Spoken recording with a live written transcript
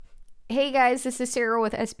Hey guys, this is Sarah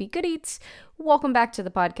with SB Good Eats. Welcome back to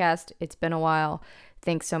the podcast. It's been a while.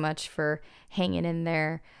 Thanks so much for hanging in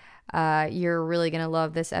there. You're really going to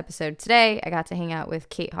love this episode today. I got to hang out with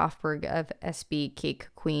Kate Hofberg of SB Cake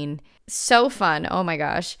Queen. So fun. Oh my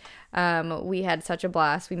gosh. We had such a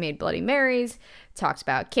blast. We made Bloody Marys, talked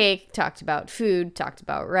about cake, talked about food, talked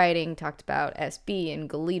about writing, talked about SB and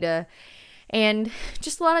Goleta, and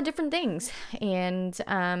just a lot of different things. And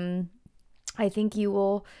I think you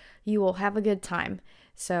will have a good time.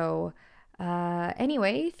 So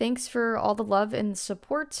anyway, thanks for all the love and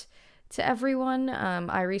support to everyone.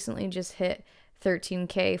 I recently just hit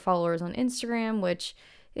 13K followers on Instagram, which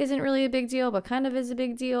isn't really a big deal, but kind of is a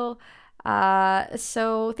big deal.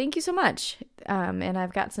 So thank you so much. And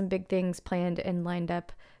I've got some big things planned and lined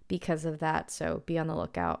up because of that. So be on the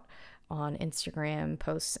lookout on Instagram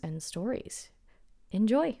posts and stories.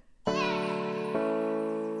 Enjoy.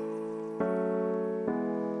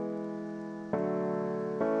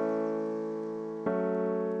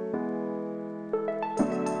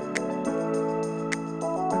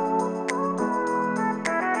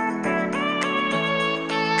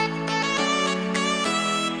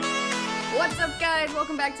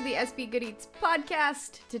 Welcome back to the SB Good Eats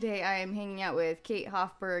podcast. Today I am hanging out with Kate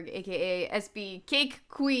Hofberg, aka SB Cake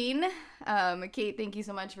Queen. Kate, thank you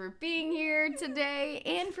so much for being here today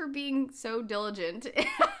and for being so diligent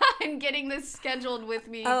and getting this scheduled with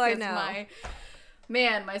me. Oh, I know.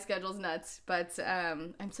 My schedule's nuts, but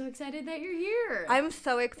I'm so excited that you're here. I'm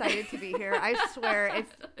so excited to be here. I swear,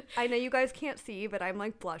 I know you guys can't see, but I'm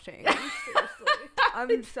like blushing. Seriously.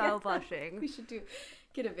 I'm so blushing. We should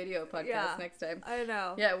get a video podcast next time. I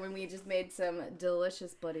know. Yeah, when we just made some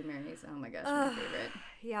delicious Bloody Marys. Oh my gosh, my favorite.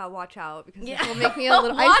 Yeah, watch out because this will make me a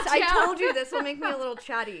little. I told you this will make me a little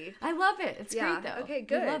chatty. I love it. It's great though. Okay,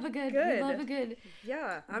 good. We love a good.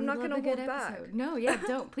 Yeah, I'm not gonna hold back. Episode. No, yeah,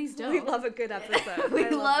 don't. Please don't. We love a good episode. We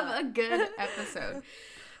love a good episode.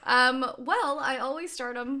 Well, I always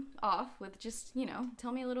start them off with just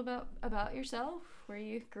tell me a little bit about yourself, where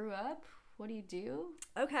you grew up. What do you do?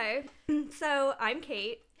 Okay, so I'm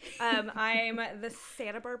Kate. I'm the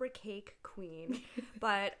Santa Barbara Cake Queen,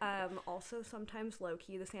 but also sometimes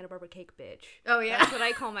low-key the Santa Barbara Cake Bitch. Oh, yeah. That's what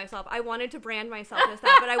I call myself. I wanted to brand myself as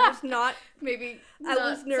that, but I was not. I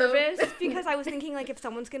was nervous because I was thinking, like, if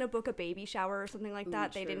someone's going to book a baby shower or something like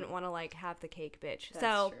that, they didn't want to, like, have the Cake Bitch.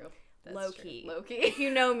 That's true. That's low-key. True. Low-key. If you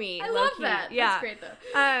know me, I low-key. love that. Yeah. That's great,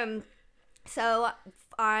 though. So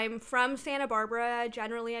I'm from Santa Barbara.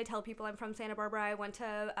 Generally, I tell people I'm from Santa Barbara. I went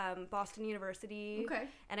to Boston University. Okay.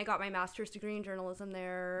 And I got my master's degree in journalism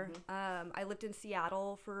there. Mm-hmm. I lived in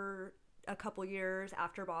Seattle for a couple years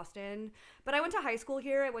after Boston. But I went to high school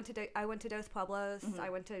here. I went to Dos Pueblos. Mm-hmm. I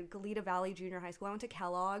went to Goleta Valley Junior High School. I went to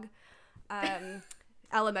Kellogg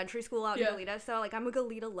Elementary School out in Goleta. So, like, I'm a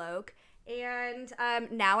Goleta Loke. And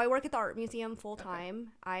now I work at the Art Museum full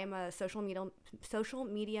time. Okay. I am a social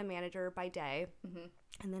media manager by day,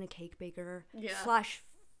 and then a cake baker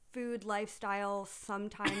 / food lifestyle.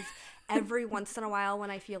 Sometimes every once in a while,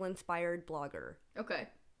 when I feel inspired, blogger. Okay.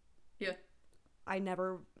 Yeah. I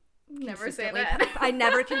never say that. I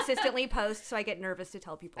never consistently post, so I get nervous to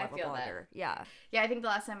tell people I'm a blogger. That. Yeah. Yeah, I think the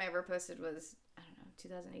last time I ever posted was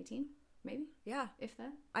 2018. Maybe? Yeah. If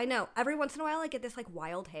that. I know. Every once in a while I get this like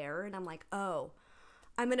wild hair and I'm like, oh,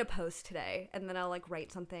 I'm going to post today. And then I'll like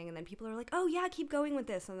write something and then people are like, oh yeah, keep going with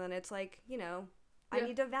this. And then it's like, I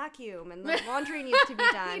need to vacuum and the laundry needs to be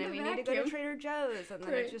done and we need to go to Trader Joe's and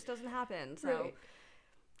then it just doesn't happen. So,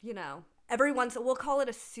 every once, we'll call it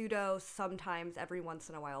a pseudo sometimes every once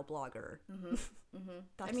in a while blogger.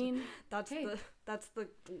 That's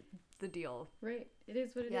the deal. Right. It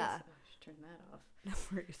is what it is. Oh, I should turn that off. No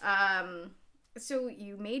worries. So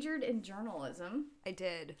you majored in journalism. I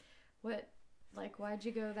did. Why'd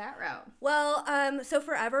you go that route? Well, so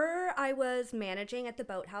forever I was managing at the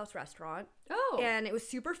Boathouse restaurant. Oh. And it was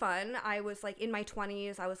super fun. I was like in my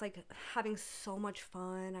 20s. I was like having so much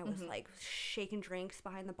fun. I was like shaking drinks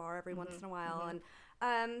behind the bar every once in a while. And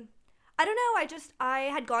I don't know. I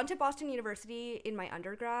had gone to Boston University in my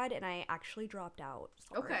undergrad and I actually dropped out.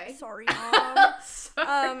 Okay. Sorry, Mom.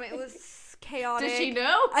 Sorry. It was chaotic. Does she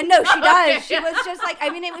know? No, she does. Okay. She was just like,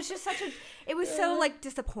 it was just it was so like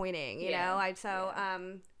disappointing, you know?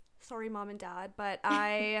 Sorry, Mom and Dad, but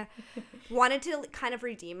I wanted to kind of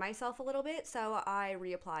redeem myself a little bit. So I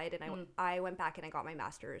reapplied and I went back and I got my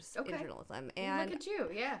master's in journalism. And look at you.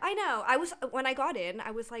 Yeah. I know. When I got in,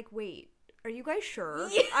 I was like, wait, are you guys sure?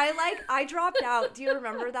 Yeah. I dropped out. Do you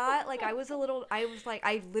remember that? Like, I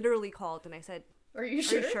literally called and I said, Are you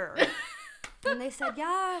sure? And they said,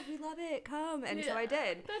 yeah, we love it, come. And so I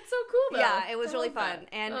did. That's so cool, though. Yeah, it was I really love fun.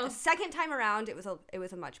 that. And second time around, it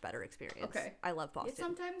was a much better experience. Okay. I love Boston.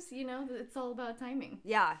 Sometimes, it's all about timing.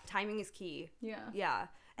 Yeah, timing is key. Yeah. Yeah.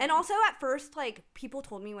 And also at first, like, people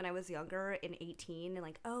told me when I was younger in 18 and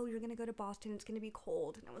like, oh, you're going to go to Boston. It's going to be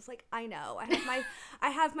cold. And I was like, I know. I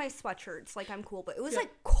have my sweatshirts. Like, I'm cool. But it was like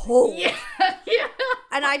cold. Yeah. Yeah.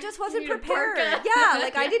 And I just wasn't You need a prepared. parka. Yeah.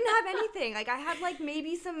 Like, I didn't have anything. Like, I had like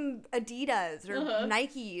maybe some Adidas or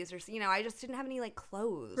Nikes or, I just didn't have any like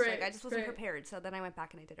clothes. Right, Like, I just wasn't right. prepared. So then I went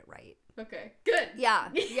back and I did it right. Okay. Good. Yeah.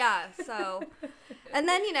 Yeah. So, and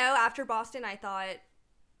then, after Boston, I thought,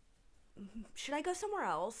 should I go somewhere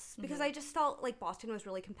else? Because I just felt like Boston was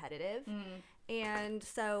really competitive. And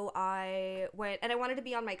so I went, and I wanted to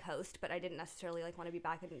be on my coast, but I didn't necessarily like want to be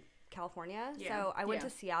back in California. Yeah. So I went Yeah.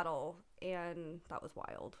 to Seattle, and that was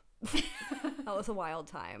wild. That was a wild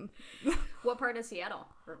time. What part of Seattle?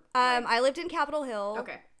 I lived in Capitol Hill.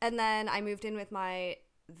 Okay. And then I moved in with my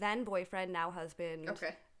then boyfriend, now husband.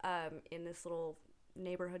 Okay. In this little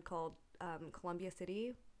neighborhood called Columbia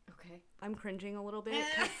City. Okay. I'm cringing a little bit.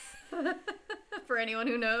 'Cause For anyone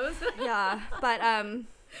who knows. yeah, but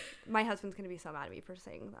my husband's gonna be so mad at me for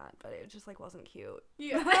saying that, but it just like wasn't cute.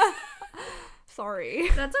 Yeah. Sorry.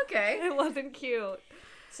 That's okay. It wasn't cute.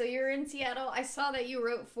 So you're in Seattle. I saw that you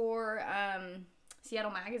wrote for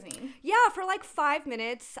Seattle Magazine. Yeah, for like 5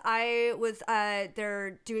 minutes. I was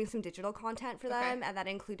they're doing some digital content for them, Okay. and that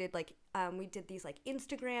included like we did these like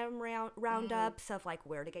Instagram roundups of like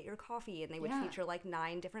where to get your coffee, and they would Yeah. feature like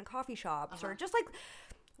 9 different coffee shops or just like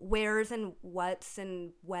where's and what's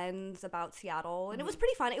and when's about Seattle, and it was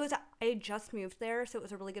pretty fun. I just moved there, so it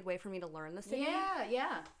was a really good way for me to learn the city.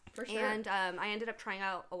 Yeah, for sure. And I ended up trying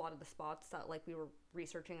out a lot of the spots that like we were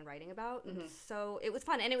researching and writing about, and so it was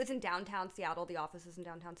fun. And it was in downtown Seattle. The office is in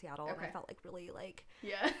downtown Seattle, and I Okay. felt like really like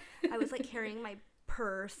yeah. I was like carrying my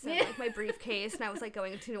purse and like my briefcase, and I was like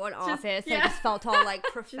going to an office. yeah. And I just felt all like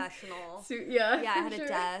professional. Yeah. Yeah, I for had a sure.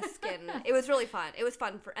 desk, and it was really fun. It was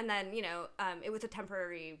fun and then it was a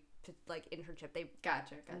temporary like internship. They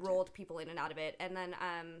Gotcha. rolled people in and out of it, and then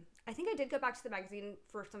I think I did go back to the magazine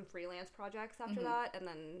for some freelance projects after that, and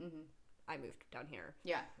then I moved down here.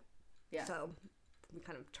 Yeah. Yeah. So we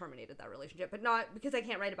kind of terminated that relationship, but not because I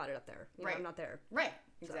can't write about it up there. Right. I'm not there. Right.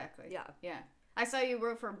 So, Exactly. yeah. Yeah. I saw you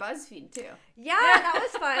wrote for BuzzFeed too. Yeah, that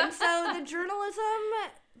was fun. So the journalism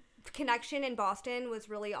connection in Boston was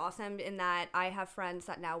really awesome in that I have friends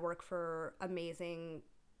that now work for amazing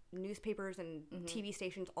newspapers and TV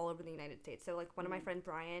stations all over the United States. So like one of my friends,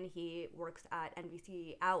 Brian, he works at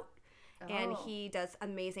NBC Out. And Oh. he does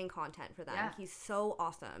amazing content for them. Yeah. He's so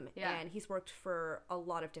awesome. Yeah. And he's worked for a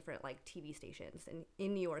lot of different like TV stations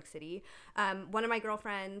in New York City. One of my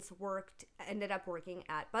girlfriends ended up working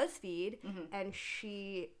at BuzzFeed, and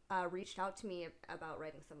she reached out to me about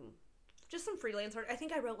writing some freelance art. I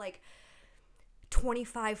think I wrote like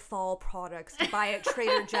 25 fall products to buy at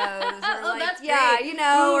Trader Joe's, or like that's yeah, great.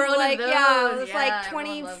 or Ooh, one of like those. it was Yeah, like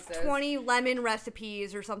everyone loves those. 20 lemon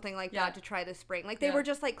recipes or something like Yeah. that to try this spring. Like they Yeah. were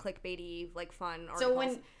just like clickbaity, like fun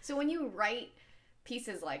articles. So when you write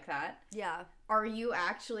pieces like that, yeah. are you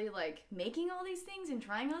actually like making all these things and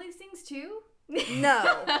trying all these things too?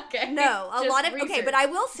 No. Okay. No, a Just lot of research. but I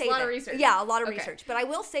will say Just a lot of that- research. Yeah, a lot of Okay. research. But I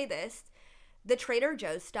will say this. The Trader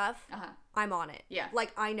Joe's stuff, Uh-huh. I'm on it. Yeah.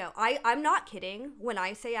 Like, I know. I'm not kidding when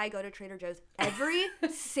I say I go to Trader Joe's every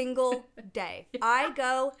single day. I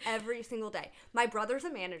go every single day. My brother's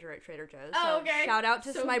a manager at Trader Joe's. Oh, so okay. shout out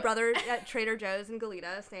to So my good. brother at Trader Joe's in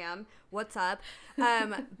Goleta, Sam. What's up?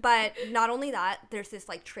 But not only that, there's this,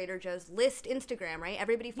 like, Trader Joe's list Instagram, right?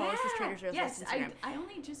 Everybody follows this Trader Joe's list Instagram. I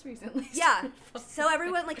only just recently Yeah.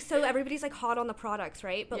 started So everybody's like hot on the products,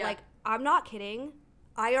 right? But Yeah. like, I'm not kidding.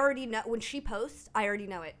 I already know when she posts, I already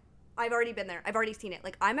know it. I've already been there. I've already seen it.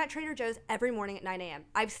 Like, I'm at Trader Joe's every morning at 9 a.m.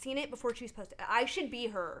 I've seen it before she's posted. I should be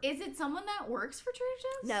her. Is it someone that works for Trader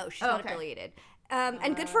Joe's? No, she's Oh, not okay. affiliated.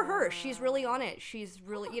 And good for her. She's really on it. She's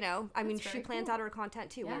really, I mean, That's she very plans cool. out her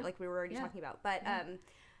content too, Yeah. like we were already Yeah. talking about. But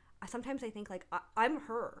sometimes I think like I'm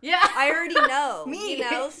her. Yeah. I already know. Me.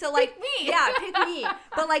 So like Pick me. Yeah, pick me.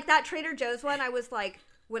 But like that Trader Joe's one, I was like,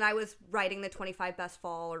 when I was writing the 25 best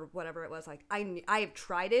fall or whatever it was, like I have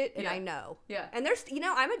tried it and Yeah. I know. Yeah. And there's,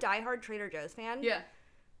 I'm a diehard Trader Joe's fan. Yeah.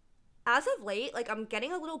 As of late, like I'm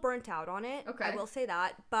getting a little burnt out on it. Okay. I will say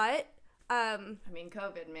that, but. I mean,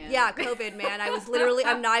 COVID, man. Yeah, COVID, man. I was literally,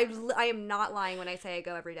 I am not lying when I say I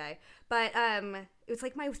go every day. But it was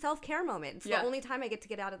like my self-care moment. It's Yeah. the only time I get to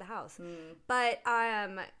get out of the house. But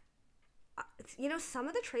some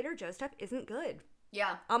of the Trader Joe's stuff isn't good.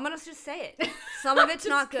 Yeah. I'm gonna just say it. Some of it's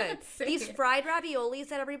not good. These it. fried raviolis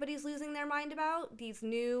that everybody's losing their mind about, these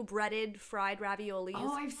new breaded fried raviolis.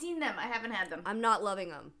 Oh, I've seen them. I haven't had them. I'm not loving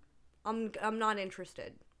them. I'm not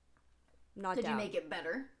interested. Not Could down. you make it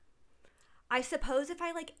better? I suppose if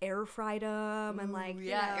I like air fried them and like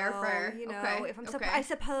air fryer. you know, Okay, if I'm okay. I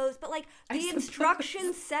suppose, but like the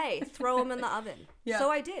instructions say throw them in the oven. Yeah. So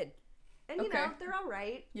I did, and you Okay. know they're all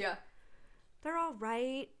right. Yeah. They're all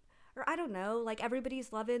right. Or I don't know, like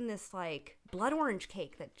everybody's loving this like blood orange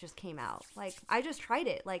cake that just came out. Like I just tried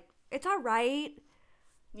it. Like it's all right.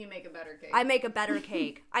 You make a better cake. I make a better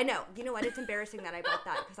cake. I know. You know what? It's embarrassing that I bought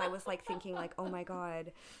that because I was like thinking like, oh my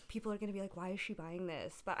god, people are gonna be like, why is she buying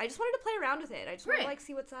this? But I just wanted to play around with it. I just want to Right. like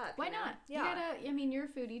see what's up. Why you know? not? Yeah. You gotta, I mean, you're a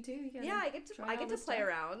foodie too. You gotta Yeah, I get to try all this play stuff.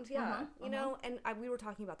 around. Yeah, Uh-huh, you know, and we were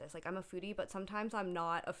talking about this. Like, I'm a foodie, but sometimes I'm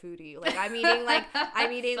not a foodie. Like, I'm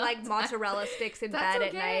eating like mozzarella sticks in That's bed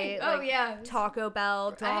okay. at night. Oh, like, yeah. Taco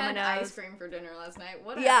Bell, I had Domino's. ice cream for dinner last night.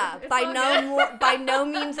 Whatever. Yeah, It's by all good. by no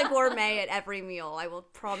means a gourmet at every meal.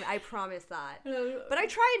 I promise that. But I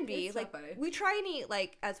try and be It's so like funny. we try and eat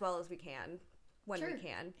like as well as we can when Sure. we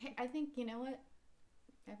can. Hey, I think you know what?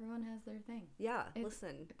 Everyone has their thing. Yeah, It's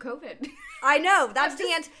listen. COVID. I know that's the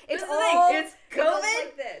just- answer. It's this is the thing, all it's it goes COVID.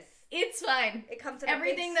 like this. It's fine. It comes in a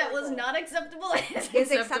Everything big that was circle. not acceptable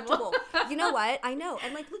is acceptable. You know what? I know.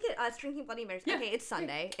 And like, look at us drinking Bloody Marys. Yeah. Okay, it's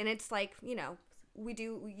Sunday, and it's like, you know, you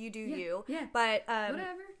do you. yeah. But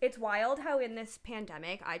Whatever. it's wild how in this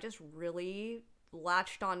pandemic, I just really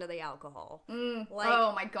latched onto the alcohol. Like,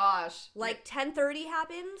 Oh my gosh. like 10:30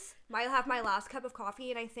 happens. I have my last cup of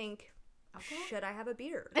coffee, and I think, Alcohol? should I have a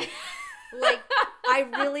beer? Like, I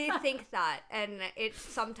really think that, and it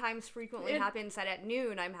sometimes frequently happens that at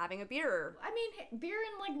noon I'm having a beer. I mean, beer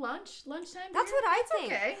and like lunchtime. That's beer? what I That's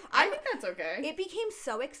think. Okay. I think that's okay. It became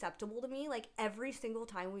so acceptable to me. Like every single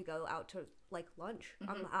time we go out to like lunch,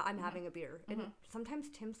 I'm having a beer, and sometimes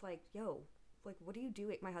Tim's like, "Yo, like, what are you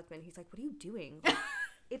doing?" My husband, he's like, "What are you doing?" Like,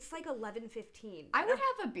 it's like 11:15. I would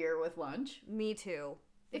have a beer with lunch. Me too.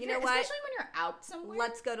 If You you're- know what? Especially when you're out somewhere.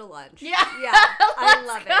 Let's go to lunch. Yeah. Yeah. I Let's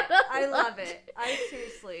love go it. to I love lunch. it. I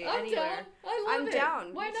seriously. I'm anywhere. down. I love I'm it.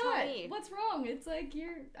 down. Why You tell not? me. What's wrong? It's like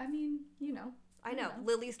I mean, you know. I know.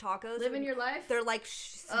 Lily's Tacos. Living your life. They're like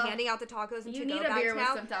handing out the tacos and You to-go need a bags beer with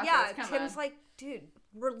now. some tacos, Yeah, come Tim's on. like, dude,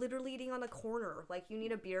 we're literally eating on the corner. Like, you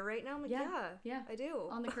need a beer right now? I'm like, Yeah. I do.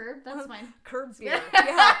 On the curb. That's fine. Curb beer.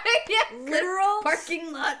 Yeah. Yeah. Literal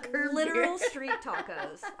Parking lot curb literal beer. street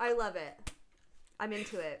tacos. I love it. I'm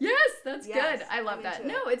into it. Yes, that's Yes, good. I love I'm that.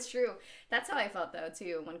 into No, it's true. That's how I felt though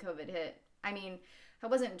too when COVID hit. I mean, I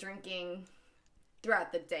wasn't drinking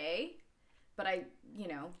throughout the day, but I,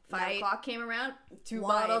 5 o'clock came around, two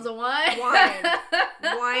Wine. bottles of wine.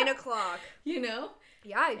 Wine o'clock. You know?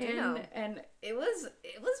 Yeah, I do know. And it was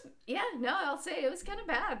yeah, no, I'll say it was kind of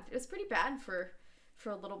bad. It was pretty bad for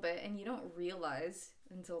a little bit, and you don't realize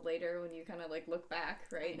until later when you kind of like look back,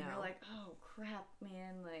 right? And know. you're like, "Oh, crap,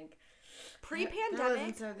 man, like Pre-pandemic. that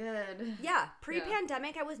wasn't so good." Yeah,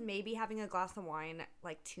 pre-pandemic, I was maybe having a glass of wine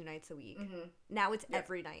like 2 nights a week. Now it's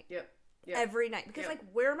every night. Yep. Yep. Every night. Because, Yep. like,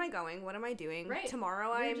 where am I going? What am I doing? Right. Tomorrow,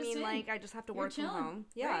 You're I just mean, in. like, I just have to You're work from chilling. home.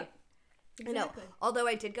 Yeah. Right. I know. Exactly. Although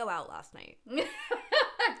I did go out last night. Good.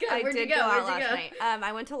 I Where'd did you go Where'd out you last go? night.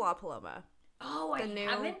 I went to La Paloma. Oh, I The new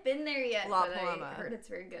haven't been there yet, La but Paloma. I heard it's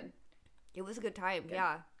very good. It was a good time.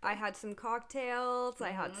 Yeah. I had some cocktails. I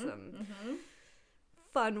had some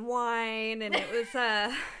fun wine, and it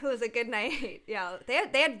was a good night. Yeah. They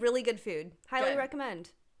had really good food. Highly Good.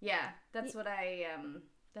 recommend. Yeah, that's what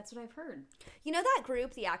I've heard. You know that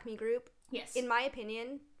group, the Acme group? Yes. In my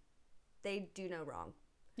opinion, they do no wrong.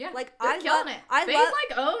 Yeah, Like, they're I killing love- it. I they love-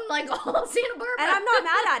 like own like all Santa Barbara, And I'm not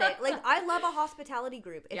mad at it. Like, I love a hospitality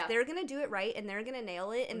group. If Yeah. they're going to do it right and they're going to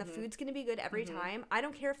nail it and the food's going to be good every time, I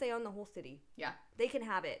don't care if they own the whole city. Yeah, They can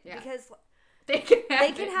have it. Yeah. Because they can have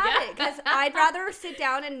they can have yeah. it. Because I'd rather sit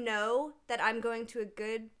down and know that I'm going to a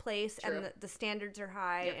good place True. and the standards are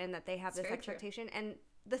high Yep. and that they have It's this very true. expectation. And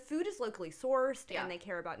the food is locally sourced Yeah. and they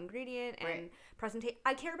care about ingredient and Right. presentation.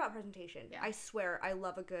 I care about presentation. Yeah. I swear. I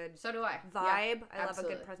love a good So do I. vibe. Yeah, I love a good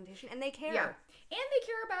absolutely. presentation. And they care. Yeah, and they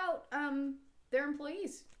care about their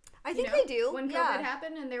employees. I think You know, they do. When COVID yeah.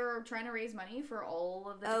 happened and they were trying to raise money for all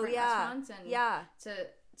of the Oh, different yeah. restaurants and Yeah.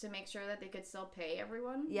 to make sure that they could still pay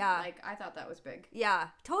everyone. Yeah. Like I thought that was big. Yeah,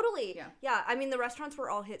 totally. Yeah. Yeah, I mean the restaurants were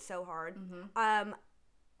all hit so hard.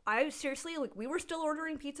 I seriously like we were still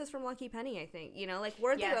ordering pizzas from Lucky Penny, I think. You know, like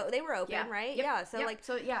Yeah. they were open, Yeah. right? Yep. Yeah, so Yep. like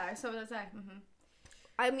so yeah, so was I. Mm-hmm.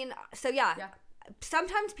 I mean, so yeah. Yeah.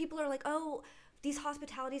 Sometimes people are like, "Oh, these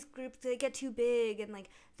hospitalities groups they get too big and like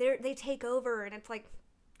they take over." And it's like,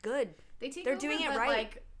 good. They take They're over, doing it but, right.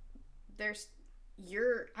 Like, there's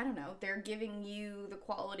I don't know, they're giving you the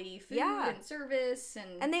quality food and service,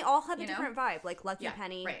 and they all have a different vibe. Like Lucky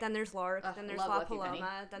Penny, right. then there's Lark, then there's La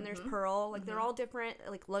Paloma, then there's Pearl. Like they're all different.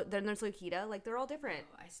 Like then there's Lokita. Like they're all different.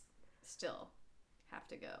 I still have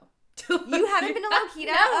to go. You haven't been to Lokita?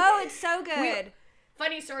 No. Oh, it's so good.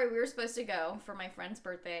 Funny story. We were supposed to go for my friend's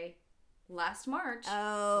birthday last March.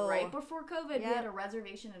 Oh, right before COVID, we had a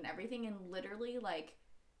reservation and everything, and literally like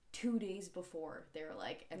 2 days before, they were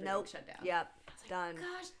like, everything shut down. Yep, done.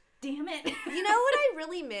 Gosh, damn it. You know what I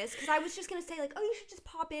really miss? Because I was just going to say, like, oh, you should just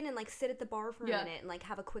pop in and, like, sit at the bar for a minute and, like,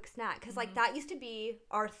 have a quick snack. Because, like, that used to be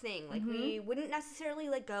our thing. Like, we wouldn't necessarily,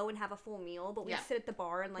 like, go and have a full meal, but we'd sit at the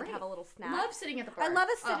bar and, like, have a little snack. Love sitting at the bar.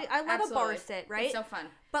 I love a bar sit, right? It's so fun.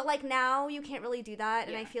 But, like, now you can't really do that.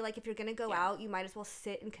 And I feel like if you're going to go out, you might as well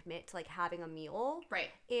sit and commit to, like, having a meal. Right.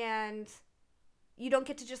 And you don't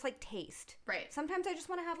get to just, like, taste. Right. Sometimes I just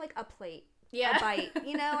want to have, like, a plate. Yeah. A bite,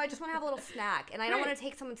 you know, I just want to have a little snack, and I don't want to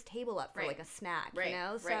take someone's table up for like a snack, you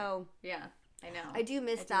know. So yeah, I know. I do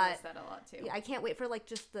miss that. I miss that a lot too. Yeah, I can't wait for like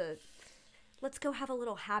just let's go have a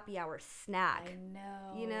little happy hour snack. I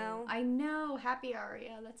know. You know. I know, happy hour.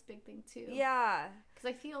 Yeah, that's a big thing too. Yeah. Because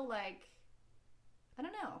I feel like, I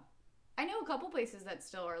don't know. I know a couple places that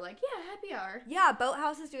still are like, yeah, happy hour. Yeah,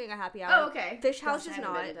 Boathouse is doing a happy hour. Oh, okay. Fish House is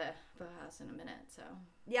not. I haven't been to Boathouse in a minute, so.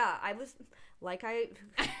 Yeah, I was like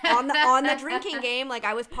on the drinking game, like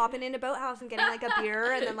I was popping into Boathouse and getting like a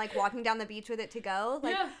beer and then like walking down the beach with it to go.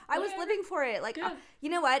 Like I was living for it. Like you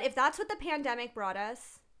know what? If that's what the pandemic brought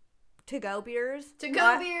us, to go beers.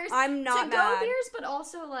 I'm not mad. To go beers, but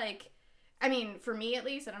also like, I mean, for me at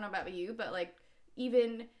least, I don't know about you, but like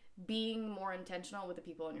even being more intentional with the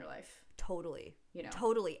people in your life. Totally. You know.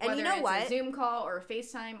 Totally. And whether you know it's what? A Zoom call or a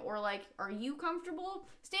FaceTime or like, are you comfortable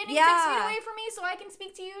standing 6 feet away from me so I can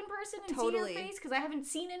speak to you in person and see your face? Because I haven't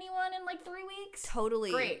seen anyone in like 3 weeks.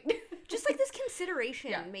 Totally. Great. Just like this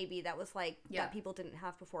consideration maybe that was like that people didn't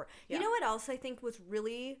have before. You know what else I think was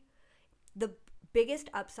really the biggest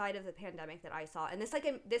upside of the pandemic that I saw, and this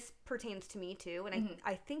like this pertains to me too, and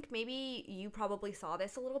I think maybe you probably saw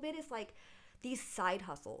this a little bit, is like these side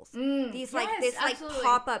hustles, these like this absolutely. Like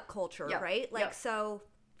pop-up culture, right? Like so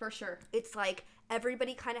for sure, it's like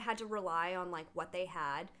everybody kind of had to rely on like what they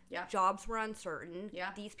had. Jobs were uncertain.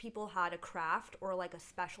 These people had a craft or like a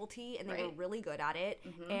specialty, and they were really good at it,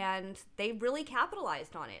 and they really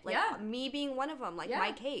capitalized on it. Like me being one of them, like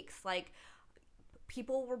my cakes, like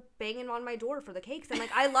people were banging on my door for the cakes, and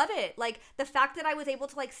like I love it. Like the fact that I was able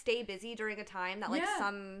to like stay busy during a time that like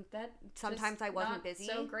sometimes I wasn't busy.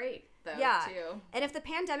 So great though. Too. And if the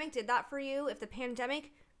pandemic did that for you, if the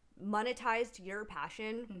pandemic monetized your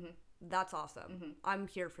passion, that's awesome. I'm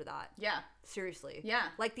here for that. Seriously.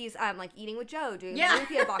 Like these like Eating with Joe doing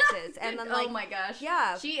lumpia boxes, and then like oh my gosh,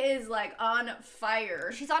 she is like on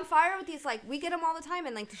fire. She's on fire with these, like we get them all the time,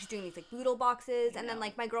 and like she's doing these like boodle boxes, and then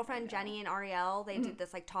like my girlfriend Jenny and Ariel, they did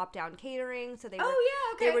this like top down catering, so they were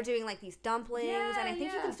they were doing like these dumplings, and I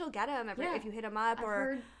think you can still get them if you hit them up.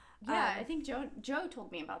 I think Joe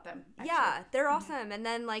told me about them. Actually. Yeah, they're awesome. And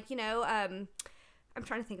then like, you know, I'm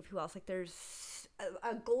trying to think of who else. Like there's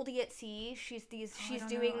a Goldie at Sea. She's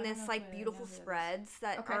doing this like beautiful spreads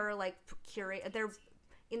that are like they're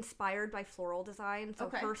inspired by floral design. So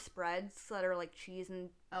her spreads that are like cheese and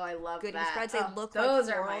I love goodie that. spreads. They look like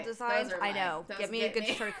floral designs. I know. Get me a good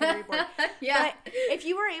charcuterie board. But if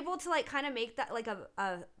you were able to like kind of make that like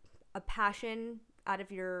a passion out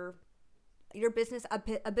of your business,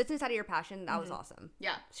 a business out of your passion, that was awesome.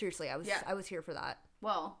 Seriously, I was here for that.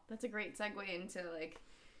 Well, that's a great segue into like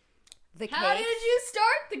the cakes. How did you start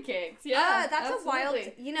the cakes? That's absolutely. A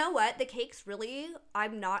wild. You know what? The cakes really,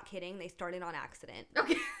 I'm not kidding, they started on accident.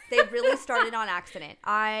 Okay. They really started on accident.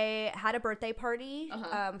 I had a birthday party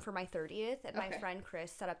for my 30th, and my friend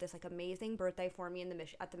Chris set up this like amazing birthday for me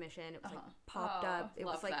at the Mission. It was like popped up. It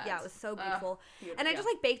was like it was so beautiful. And I just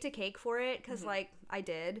like baked a cake for it because like I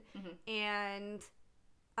did, and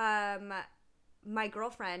my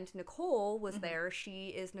girlfriend Nicole was there. She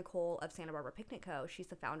is Nicole of Santa Barbara Picnic Co. She's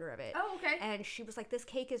the founder of it. Oh, okay. And she was like, this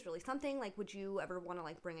cake is really something. Like, would you ever want to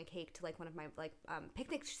like bring a cake to like one of my like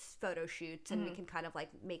picnic photo shoots, and we can kind of like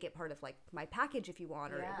make it part of like my package if you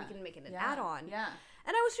want, or we can make it an add-on. Yeah.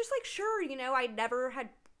 And I was just like, sure. You know, I never had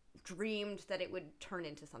dreamed that it would turn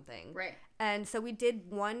into something. Right. And so we did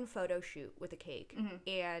one photo shoot with a cake,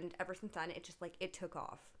 and ever since then, it just like it took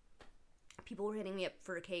off. People were hitting me up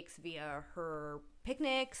for cakes via her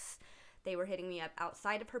picnics. They were hitting me up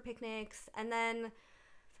outside of her picnics. And then,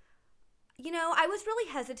 you know, I was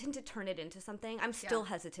really hesitant to turn it into something. I'm still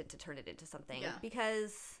hesitant to turn it into something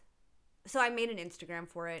because so I made an Instagram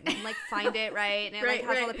for it and like find it, right? And it like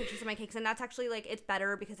has all the pictures of my cakes, and that's actually like it's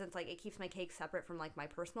better because it's like it keeps my cakes separate from like my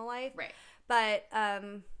personal life. Right. But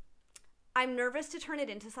I'm nervous to turn it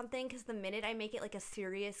into something because the minute I make it like a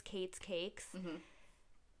serious Kate's Cakes,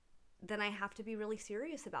 then I have to be really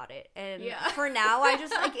serious about it. And for now, I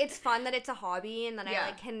just like it's fun that it's a hobby, and then I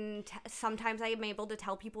like can sometimes I am able to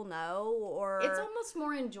tell people no, or it's almost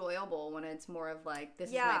more enjoyable when it's more of like this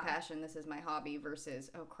is my passion, this is my hobby versus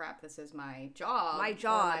oh crap, this is my job,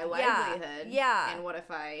 my livelihood. Yeah. And what if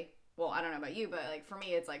I don't know about you, but like for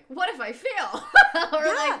me, it's like, what if I fail? Or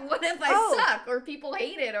like, what if I suck? Or people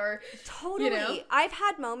hate it? Or totally. You know? I've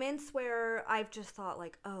had moments where I've just thought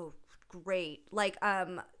like, oh, great. Like,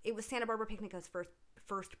 it was Santa Barbara Picnica's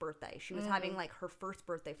first birthday. She was having like her first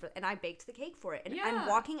birthday and I baked the cake for it. And I'm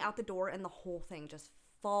walking out the door and the whole thing just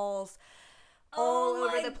falls all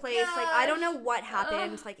over the place. Gosh. Like, I don't know what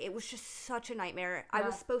happened. Like, it was just such a nightmare. I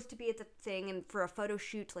was supposed to be at the thing and for a photo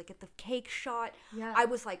shoot to like get the cake shot. Yeah. I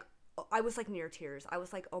was like near tears. I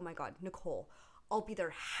was like, oh my God, Nicole, I'll be there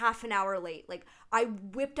half an hour late. Like, I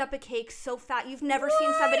whipped up a cake so fast. You've never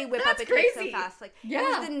seen somebody whip up a cake so fast. Like, it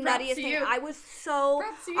was the nuttiest thing.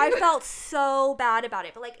 I felt so bad about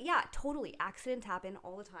it. But like, yeah, totally. Accidents happen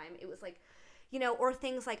all the time. It was like, you know, or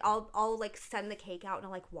things like I'll like send the cake out and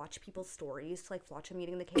I'll like watch people's stories to like watch them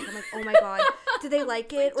eating the cake. I'm like, oh my God, do they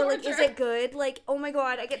like it? Or like, is it good? Like, oh my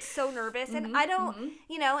God, I get so nervous. And I don't,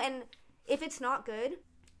 you know, and if it's not good,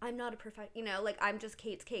 I'm not a perfect, you know, like I'm just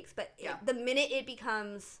Kate's Cakes. But the minute it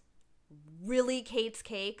becomes really Kate's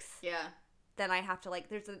Cakes, then I have to like,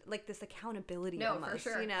 there's this accountability almost, for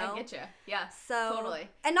sure. You know? I get you. Yeah, so, totally.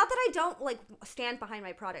 And not that I don't like stand behind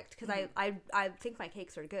my product because I think my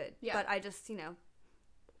cakes are good. Yeah. But I just, you know,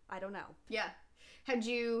 I don't know. Yeah. Did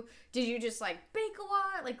you just like bake a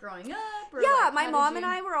lot like growing up? Or yeah, like, my mom and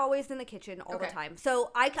I were always in the kitchen all the time.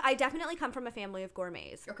 So I definitely come from a family of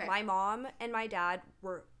gourmets. Okay. My mom and my dad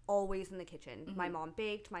were always in the kitchen. My mom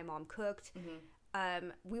baked, my mom cooked.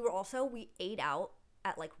 We ate out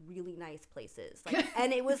at like really nice places, like,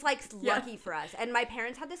 and it was like lucky for us. And my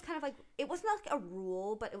parents had this kind of like, it wasn't like a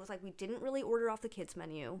rule, but it was like we didn't really order off the kids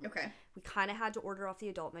menu. Okay. We kind of had to order off the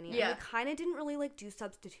adult menu. Yeah. And we kind of didn't really like do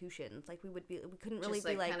substitutions. Like we couldn't really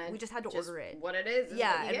just, like, we just had to order it. What it is.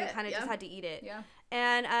 Yeah, and we kind of just had to eat it. Yeah.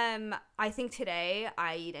 And I think today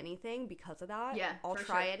I eat anything because of that. Yeah. I'll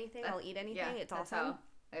try anything. I'll eat anything. Yeah, it's awesome. How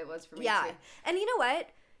it was for me too. And you know what?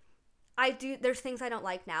 There's things I don't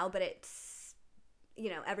like now, but it's, you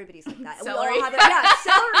know, everybody's like that. Celery. We all have it.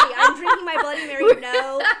 Celery. I'm drinking my Bloody Mary.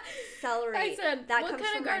 No celery. I said, what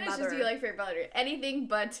kind of garnishes do you like for your Bloody Mary? Anything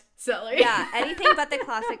but celery. Yeah, anything but the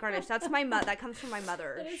classic garnish. That's my mother. That comes from my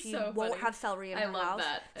mother. She won't have celery in her house.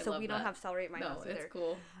 So we don't have celery at my house either. It's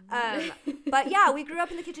cool. But yeah, we grew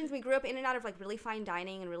up in the kitchens. We grew up in and out of like really fine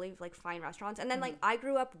dining and really like fine restaurants. And then like I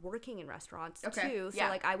grew up working in restaurants too. So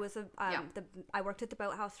like I was I worked at the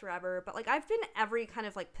Boathouse forever. But like I've been every kind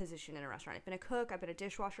of like position in a restaurant. I've been a cook. I've been a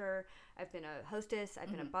dishwasher. I've been a hostess.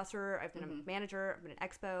 I've been a busser. I've been a manager. I've been an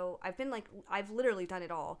expo. I've literally done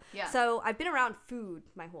it all. Yeah. So I've been around food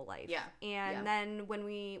my whole life. Yeah. And then when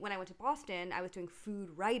I went to Boston, I was doing food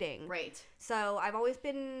writing. Right. So I've always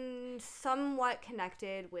been somewhat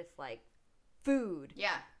connected with like food.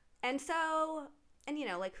 Yeah. And so, and you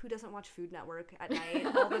know, like who doesn't watch Food Network at night,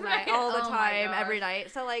 all the night, all the time, every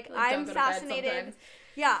night. So like I'm fascinated.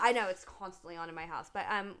 Yeah, I know it's constantly on in my house, but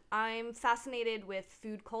I'm fascinated with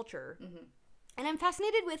food culture. And I'm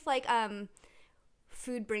fascinated with like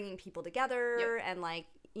food bringing people together and like,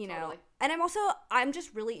 you know, and I'm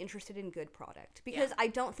just really interested in good product because I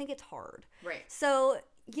don't think it's hard. Right. So,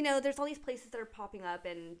 you know, there's all these places that are popping up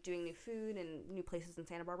and doing new food and new places in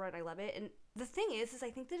Santa Barbara, and I love it. And the thing is I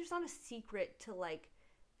think there's not a secret to like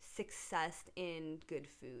success in good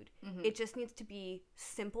food. It just needs to be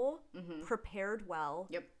simple, prepared well,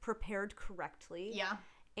 prepared correctly,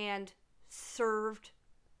 and served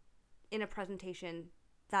in a presentation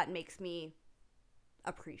that makes me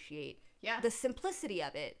appreciate the simplicity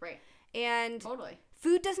of it. Right. And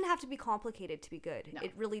food doesn't have to be complicated to be good. No.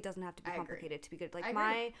 It really doesn't have to be complicated to be good. Like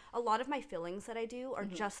a lot of my fillings that I do are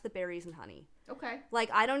just the berries and honey. Okay. Like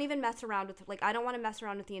I don't even mess around with I don't want to mess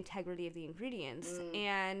around with the integrity of the ingredients.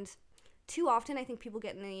 And too often I think people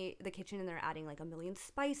get in the kitchen and they're adding like a million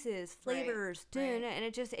spices, flavors, and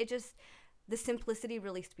it just the simplicity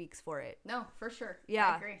really speaks for it. No, for sure. Yeah.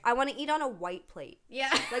 I agree. I want to eat on a white plate.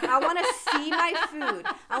 Yeah. Like, I want to see my food.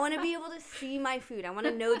 I want to be able to see my food. I want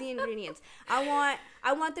to know the ingredients. I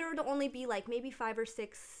want there to only be, like, maybe 5 or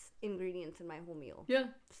 6 ingredients in my whole meal. Yeah.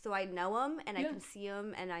 So I know them, and I can see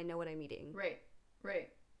them, and I know what I'm eating. Right. Right.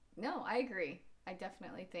 No, I agree. I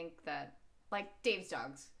definitely think that Like Dave's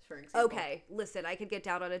Dogs, for example. Okay, listen, I could get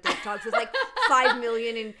down on a Dave's Dogs with like 5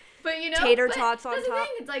 million and but tater tots on that's the top.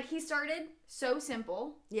 thing. It's like he started so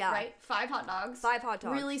simple. Yeah. Right? 5 hot dogs. 5 hot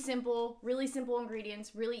dogs. Really simple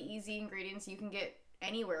ingredients, really easy ingredients you can get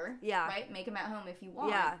anywhere. Yeah. Right? Make them at home if you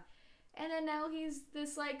want. Yeah. And then now he's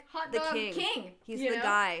this like hot The dog king. He's you the know?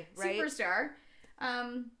 guy, right? Superstar.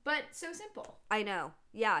 But so simple. I know.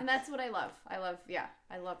 Yeah. And that's what I love. I love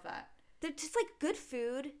that. They're just like good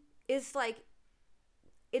food is like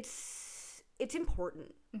it's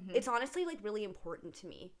important. Mm-hmm. It's honestly like really important to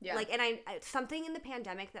me. Yeah. Like, and I something in the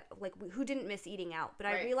pandemic that like who didn't miss eating out, but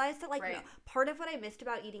Right. I realized that like Right. no, part of what I missed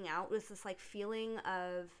about eating out was this like feeling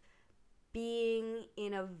of being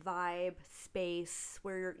in a vibe space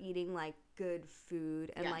where you're eating like good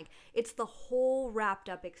food and like it's the whole wrapped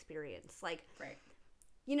up experience. Like, Right.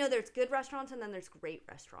 you know, there's good restaurants and then there's great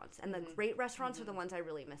restaurants, and the great restaurants Mm-hmm. are the ones I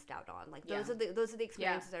really missed out on. Like Yeah. those are the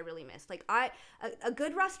experiences I really missed. Like a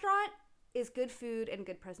good restaurant is good food and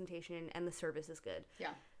good presentation, and the service is good.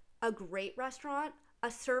 Yeah. A great restaurant, a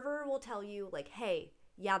server will tell you like, hey,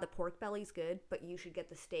 yeah, the pork belly's good, but you should get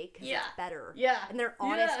the steak because it's better. Yeah. And they're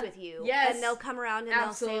honest Yeah. with you. Yes. And they'll come around and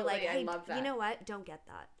Absolutely. they'll say like, I hey, love that. you know what? Don't get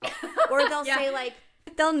that. Or they'll Yeah. say like,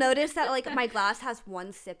 they'll notice that like my glass has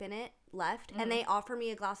one sip in it left, Mm-hmm. and they offer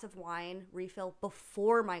me a glass of wine refill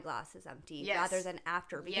before my glass is empty rather than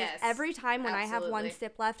after. Because every time when I have one Absolutely.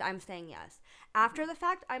 sip left, I'm saying yes. After the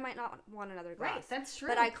fact, I might not want another glass. Right, that's true.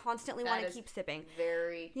 But I constantly want to is keep sipping.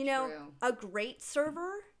 Very You know, true. a great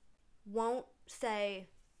server won't say,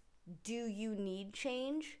 do you need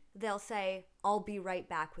change? They'll say, I'll be right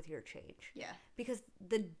back with your change. Yeah. Because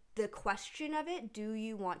the question of it, do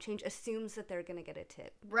you want change, assumes that they're going to get a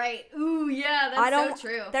tip. Right. Ooh, yeah, that's so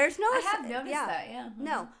true. There's no... I have noticed that, yeah.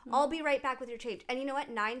 No, I'll be right back with your change. And you know what?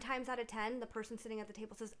 9 times out of 10, the person sitting at the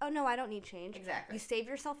table says, oh, no, I don't need change. Exactly. You save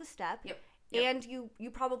yourself a step. Yep. And you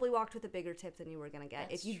probably walked with a bigger tip than you were going to get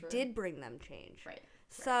That's if you true. did bring them change. Right.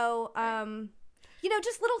 So, you know,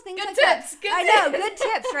 just little things Good like tips. that. Good I know, tips. good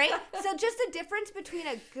tips, right? So just the difference between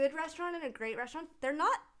a good restaurant and a great restaurant, they're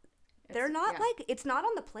not yeah. like, it's not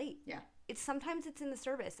on the plate. Yeah. Sometimes it's in the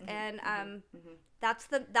service. Mm-hmm, And that's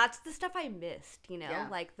the stuff I missed, you know, Yeah.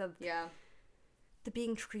 like the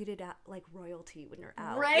being treated like royalty when you're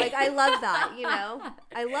out. Right. Like I love that, you know.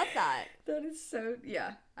 I love that. That is so,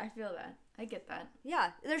 I feel that. I get that.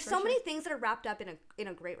 Yeah, there's so many things that are wrapped up in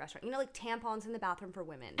a great restaurant. You know, like tampons in the bathroom for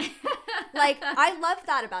women. Like I love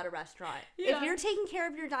that about a restaurant. Yeah. If you're taking care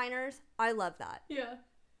of your diners, I love that. Yeah.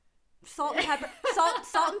 Salt and pepper.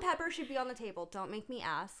 Salt and pepper should be on the table. Don't make me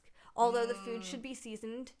ask. Although the food should be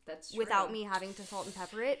seasoned That's true. without me having to salt and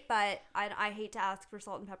pepper it, but I hate to ask for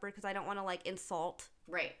salt and pepper because I don't want to like insult.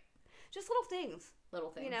 Right. Just little things. Little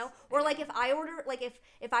things. You know, or like if I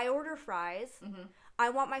order fries, I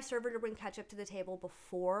want my server to bring ketchup to the table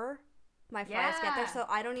before my fries get there, Yeah. so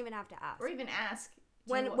I don't even have to ask. Or even ask.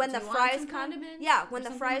 When do the you want fries some come, condiments yeah, or when the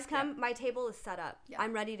something? fries come, my table is set up. Yeah.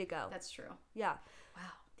 I'm ready to go. That's true. Yeah, Wow.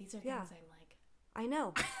 These are things Yeah. I'm like. I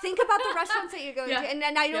know. Think about the restaurants that you're going Yeah. to, and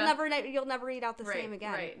then now Yeah. you'll never eat out the same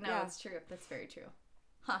again. Right. No, yeah. it's true. That's very true.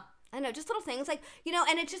 Huh. I know, just little things like, you know,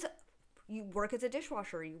 and it's just, you work as a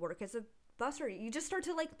dishwasher, you work as a busser, you just start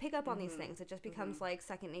to like pick up on these things. It just becomes like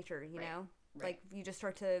second nature, you know? Right. Like you just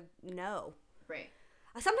start to know. Right.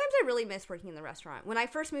 Sometimes I really miss working in the restaurant. When I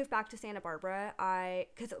first moved back to Santa Barbara,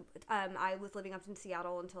 because I was living up in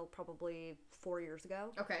Seattle until probably 4 years ago.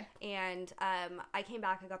 Okay. And I came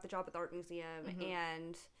back, I got the job at the art museum,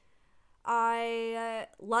 and I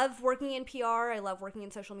love working in PR, I love working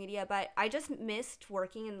in social media, but I just missed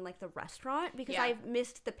working in like the restaurant because Yeah. I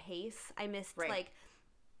missed the pace. I missed like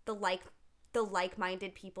the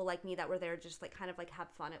like-minded people like me that were there just like kind of like have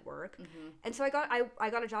fun at work. And so I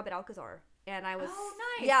got a job at Alcazar, and I was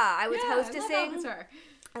nice. Yeah, I was Yeah, I love hostessing. Alcazar.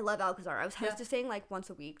 I love Alcazar. I was hostessing like once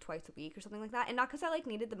a week, twice a week, or something like that. And not because I like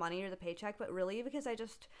needed the money or the paycheck, but really because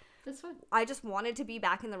That's fun. I just wanted to be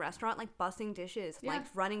back in the restaurant, like bussing dishes, Yeah. like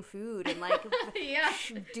running food, and like Yeah.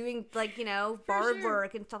 doing like, you know, bar sure.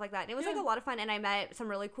 work and stuff like that. And it was like a lot of fun, and I met some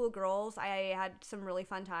really cool girls. I had some really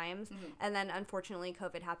fun times, and then unfortunately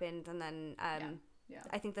COVID happened, and then Yeah.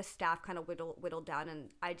 I think the staff kind of whittled down, and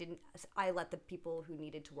I let the people who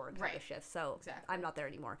needed to work have the shifts, so Exactly. I'm not there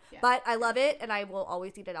anymore. Yeah. But I love it, and I will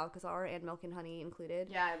always eat at Alcazar, and milk and honey included.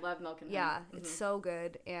 Yeah, I love milk and honey. Yeah, it's so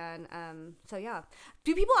good. And so yeah.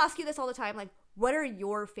 Do people ask you this all the time? Like, what are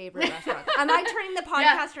your favorite restaurants? Am I turning the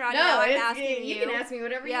podcast around? No, I'm asking you. You can ask me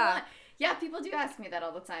whatever you Yeah. want. Yeah, people do ask me that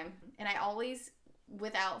all the time. And I always,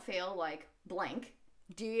 without fail, like, blank.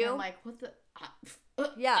 Do And you? I'm like, what the...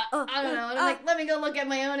 Yeah. I don't know. And I'm like, let me go look at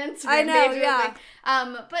my own Instagram I know, page real yeah.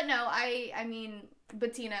 quick. But no, I mean,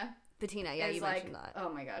 Bettina Bettina, yeah, you mentioned that. Oh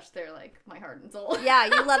my gosh, they're like my heart and soul. Yeah,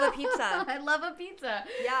 you love a pizza. I love a pizza.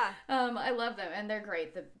 Yeah. I love them, and they're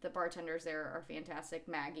great. The bartenders there are fantastic.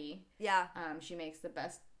 Maggie. Yeah. She makes the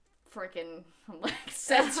best freaking, I'm like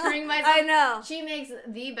censoring myself. I know. She makes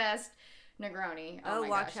the best Negroni. Oh, my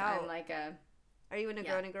watch gosh. out. I'm like Are you a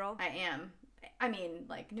Negroni girl? I am. I mean,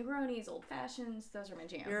 like Negronis, old fashions, those are my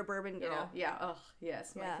jam. You're a bourbon girl. You know? Yeah. Oh,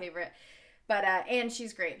 yes, my Yeah. favorite. But and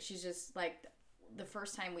she's great. She's just like the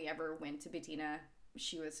first time we ever went to Bettina,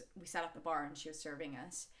 we sat at the bar and she was serving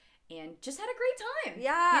us. And just had a great time.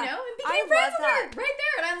 Yeah. You know, and became friends with her right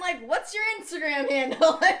there. And I'm like, what's your Instagram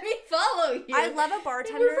handle? Let me follow you. I love a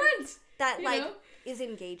bartender we're friends, that, like, know? is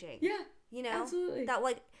engaging. Yeah. You know? Absolutely. That,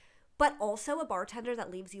 like, but also a bartender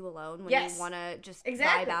that leaves you alone when you want to just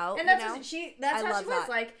vibe out. And that's you know? what that's I how love she was.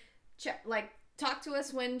 that. Like, talk to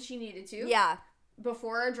us when she needed to. Yeah.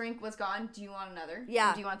 Before our drink was gone, do you want another?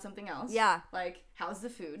 Yeah. Or do you want something else? Yeah. Like, how's the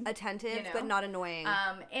food? Attentive, you know? but not annoying.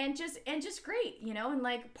 And just great, you know? And,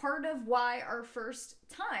 like, part of why our first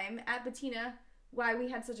time at Bettina, why we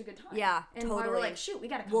had such a good time. Yeah, and totally. why we're like, shoot, we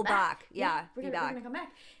gotta come We'll back. Yeah, we're gonna come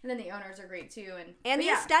back. And then the owners are great too, and the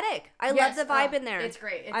aesthetic. I love the vibe in there. It's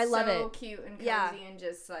great. It's I love so it. cute and cozy, Yeah. and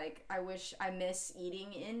just like I miss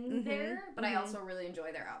eating in there, but I also really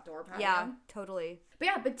enjoy their outdoor patio. Yeah, totally. But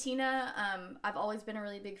yeah, Bettina, I've always been a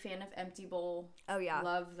really big fan of Empty Bowl. Oh yeah,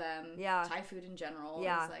 love them. Yeah, Thai food in general.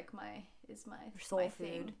 Yeah, is like my soul my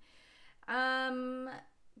food. Thing.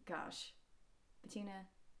 Gosh, Bettina,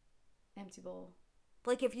 Empty Bowl.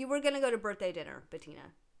 Like, if you were going to go to birthday dinner, Bettina.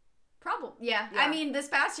 Probably. Yeah. I mean, this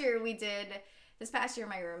past year,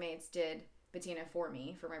 my roommates did Bettina for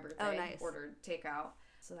me for my birthday. Oh, nice. Ordered takeout.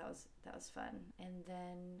 So that was fun. And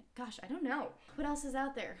then, gosh, I don't know. What else is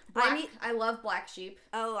out there? I love Black Sheep.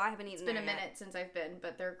 Oh, I haven't eaten It's been a minute since I've been,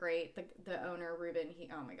 but they're great. The owner, Ruben,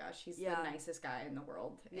 oh my gosh, he's the nicest guy in the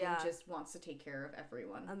world. And just wants to take care of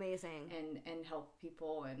everyone. Amazing. And help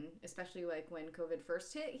people. And especially, like, when COVID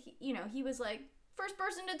first hit, he was like, first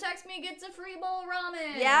person to text me gets a free bowl of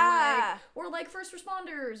ramen. Yeah. Or like first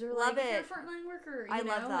responders, or love like if it. you're a frontline worker. I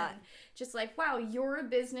love that. And just like, wow, you're a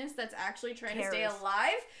business that's actually trying to stay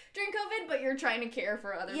alive during COVID, but you're trying to care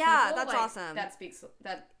for other people. Yeah, that's awesome.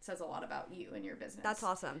 That says a lot about you and your business. That's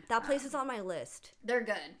awesome. That place is on my list. They're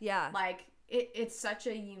good. Yeah. Like it's such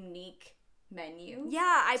a unique menu.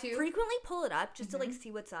 Yeah, I frequently pull it up just to like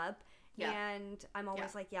see what's up. Yeah. And I'm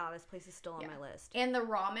always like, this place is still on my list. And the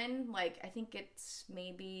ramen, like, I think it's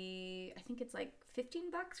like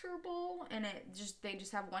 $15 for a bowl, and they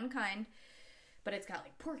just have one kind, but it's got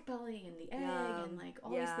like pork belly and the egg and like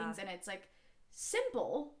all these things, and it's like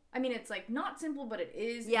simple. I mean, it's like not simple, but it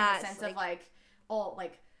is in the sense of like all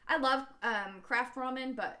like. I love craft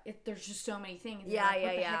ramen, but there's just so many things. What the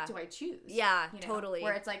heck do I choose? Yeah, totally.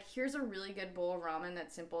 Where it's like, here's a really good bowl of ramen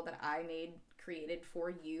that's simple that I created for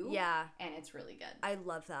you. Yeah. And it's really good. I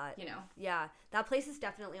love that. You know? Yeah. That place is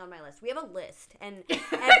definitely on my list. We have a list. And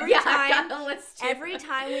every time I got a list too. Every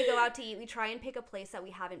time we go out to eat, we try and pick a place that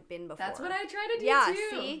we haven't been before. That's what I try to do too.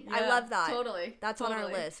 See? I love that. Totally. That's on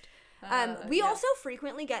our list. We also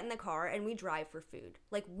frequently get in the car and we drive for food.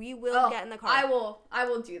 Like, we will get in the car. I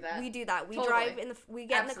will do that. We do that. We drive we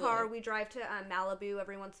get in the car. We drive to Malibu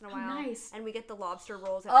every once in a while. Oh, nice. And we get the lobster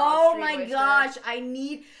rolls at Oh my gosh,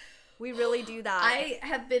 we really do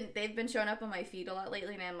that. They've been showing up on my feed a lot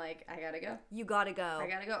lately, and I'm like, I gotta go. You gotta go. I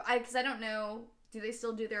gotta go. Because I don't know. Do they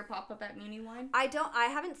still do their pop-up at Muni Wine? I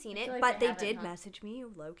haven't seen it, but they did message me,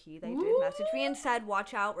 low-key. They did message me and said,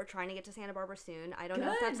 watch out, we're trying to get to Santa Barbara soon. I don't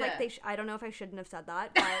know if that's like, I don't know if I shouldn't have said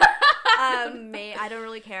that, but I don't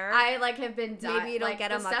really care. I have been dying. Maybe it'll get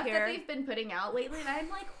them up here. The stuff that they've been putting out lately, and I'm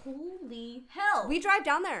like, holy hell. We drive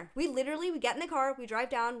down there. We get in the car, we drive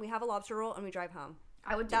down, we have a lobster roll, and we drive home.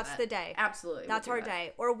 I would do That's the day. Absolutely. That's our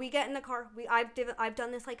day. Or we get in the car. I've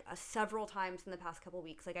done this like several times in the past couple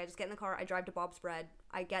weeks. Like, I just get in the car, I drive to Bob's Bread,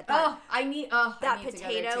 I get that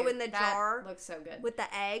potato in the jar. Looks so good. With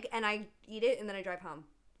the egg, and I eat it, and then I drive home.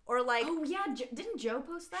 Or like, oh yeah, didn't Jo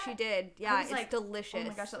post that? She did. Yeah, it's delicious. Oh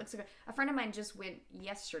my gosh, that looks so good. A friend of mine just went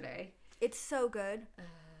yesterday. It's so good.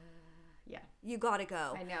 Yeah. You gotta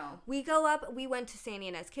go. I know. We went to Sandy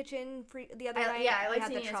Inez Kitchen the other night. Yeah, I like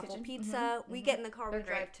we had the truffle pizza. We get in the car, we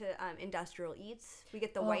drive to Industrial Eats. We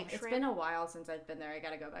get the white shrimp. It's been a while since I've been there. I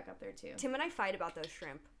gotta go back up there too. Tim and I fight about those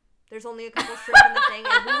shrimp. There's only a couple shrimp in the thing,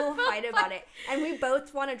 and we will fight about it. And we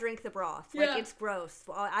both want to drink the broth. Like, it's gross.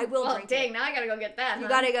 I will drink it. Dang, now I gotta go get that. You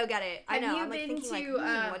gotta go get it. I know. I'm like thinking,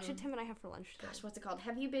 what should Tim and I have for lunch today? Gosh, what's it called?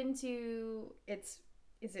 Have you been to,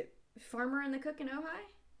 is it Farmer and the Cook in Ojai?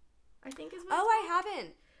 I think is what I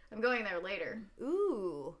haven't. I'm going there later.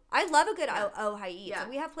 Ooh, I love a good Ojai Eats. Yeah.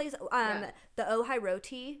 We have place the Ojai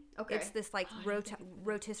Roti. Okay. It's this like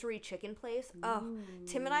rotisserie chicken place. Oh,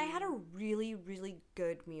 Tim and I had a really really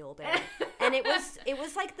good meal there, and it was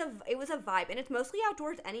like it was a vibe, and it's mostly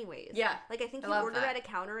outdoors anyways. Yeah. Like I think you order at a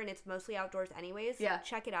counter, and it's mostly outdoors anyways. Yeah.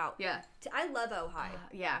 Check it out. Yeah. I love Ojai.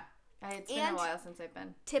 Yeah. It's been a while since I've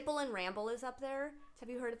been. Tipple and Ramble is up there. Have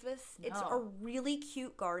you heard of this? No. It's a really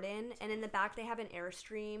cute garden, and in the back they have an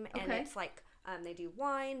Airstream, and it's like they do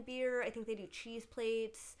wine, beer. I think they do cheese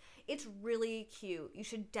plates. It's really cute. You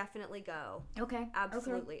should definitely go. Okay.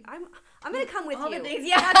 Absolutely. Okay. I'm gonna come with all you. The things,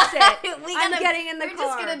 yeah. That's it. I'm getting in the car. We're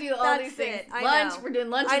just gonna do all these things. Lunch. We're doing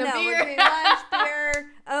lunch and a beer. We're doing lunch,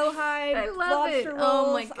 beer, Ojai, I love lobster it. rolls.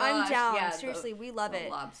 Oh my gosh. I'm down. Yeah, Seriously, we love it.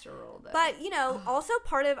 Lobster roll. Though. But also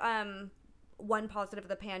part of one positive of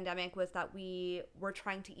the pandemic was that we were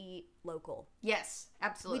trying to eat local. Yes,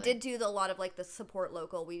 absolutely. We did do a lot of like the support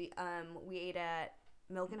local. We ate at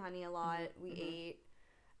Milk and Honey a lot. We ate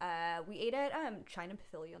at China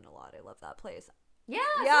Pavilion a lot. I love that place. Yeah,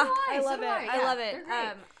 I love it. I love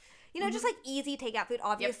it. Just like easy takeout food.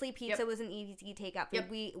 Obviously, pizza was an easy takeout food.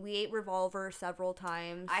 Yep. We ate Revolver several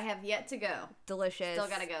times. I have yet to go. Delicious. Still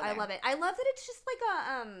gotta go there. I love it. I love that it's just like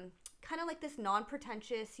a kind of like this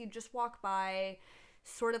non-pretentious, you just walk by,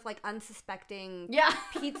 sort of like unsuspecting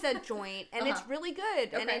pizza joint, and it's really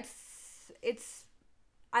good. Okay. And it's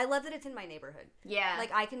I love that it's in my neighborhood. Yeah.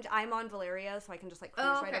 Like I'm on Valeria, so I can just like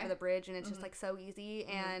cruise right over the bridge, and it's just like so easy.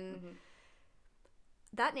 And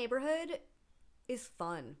that neighborhood is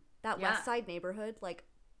fun. That West Side neighborhood, like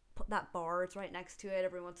that bar, it's right next to it.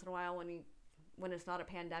 Every once in a while, when it's not a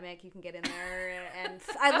pandemic, you can get in there. And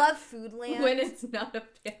I love Foodland. When it's not a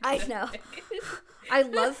pandemic. I know. I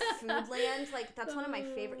love Foodland. Like, that's one of my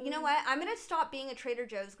favorite. You know what? I'm going to stop being a Trader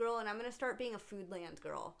Joe's girl, and I'm going to start being a Foodland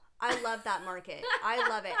girl. I love that market. I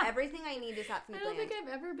love it. Everything I need is at Foodland. I don't think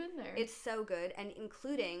I've ever been there. It's so good, and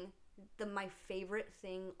including my favorite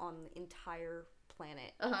thing on the entire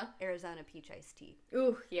planet, Arizona peach iced tea.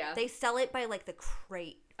 Ooh, yeah. They sell it by like the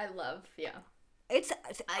crate. I love,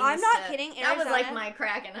 I'm not kidding. Arizona, that was like my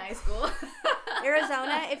crack in high school.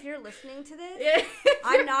 Arizona, if you're listening to this,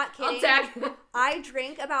 I'm not kidding. I'll tag. I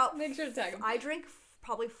drink about. Make sure to tag them. I drink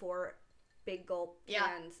probably 4 big gulp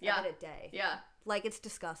cans of it a day. Yeah. Like, it's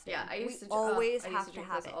disgusting. Yeah, I used to always have to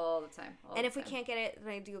have it all the time. And if we can't get it,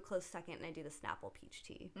 then I do a close second and I do the Snapple peach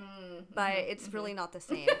tea. But it's really not the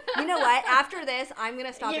same. You know what? After this, I'm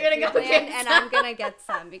gonna stop at Foodland and I'm gonna get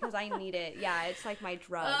some because I need it. Yeah, it's like my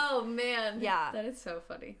drug. Oh man. Yeah, that is so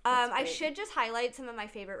funny. I should just highlight some of my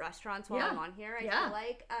favorite restaurants while I'm on here. I feel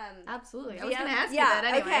like absolutely. I was gonna ask you that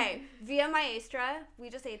anyway. Okay, Via Maestra. We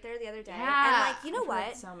just ate there the other day. Yeah. And like, you know what?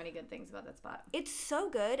 Heard so many good things about that spot. It's so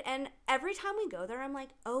good, and every time we go there, I'm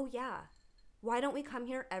like, oh yeah, why don't we come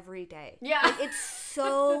here every day? Yeah. Like, it's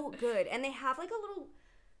so good. And they have like a little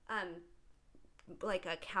like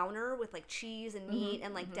a counter with like cheese and meat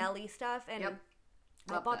and like deli stuff. And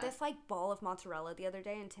I bought this like ball of mozzarella the other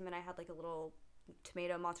day, and Tim and I had like a little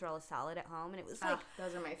tomato mozzarella salad at home, and it was like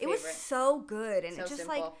those are my favorite. It was so good, and so it just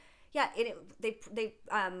simple. like they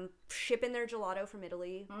ship in their gelato from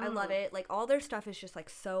Italy. I love it. Like, all their stuff is just like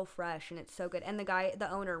so fresh, and it's so good. And the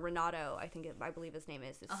owner, Renato, I believe his name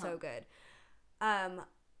is so good.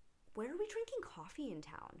 Where are we drinking coffee in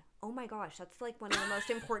town? Oh my gosh, that's like one of the most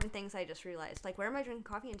important things I just realized. Like, where am I drinking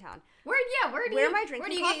coffee in town? Where am I drinking Where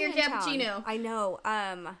do you coffee get your cappuccino? Town? I know.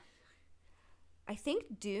 I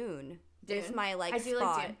think Dune is my like spot.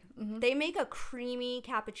 Like Dune. They make a creamy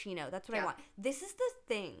cappuccino. That's what I want. This is the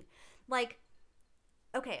thing. Like,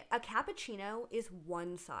 okay, a cappuccino is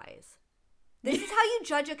one size. This is how you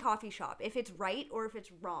judge a coffee shop, if it's right or if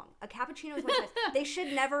it's wrong. A cappuccino is one size. They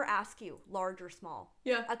should never ask you large or small.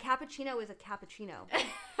 Yeah. A cappuccino is a cappuccino.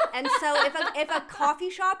 And so if a coffee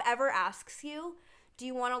shop ever asks you, do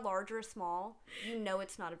you want a large or a small, you know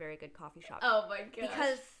it's not a very good coffee shop. Oh my gosh.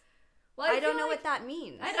 Because I don't know what that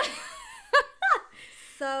means. I don't.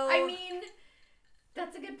 So I mean,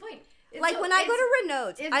 that's a good point. Like, when I go to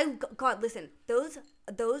Renaud's, God, listen,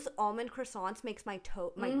 those almond croissants make my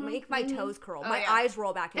toes curl. My eyes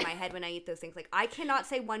roll back in my head when I eat those things. Like, I cannot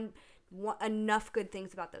say enough good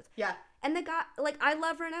things about those. Yeah. And the guy, like, I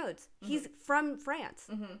love Renaud's. He's from France.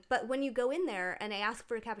 But when you go in there and I ask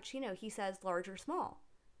for a cappuccino, he says large or small.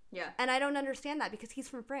 Yeah. And I don't understand that because he's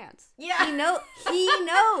from France. Yeah. He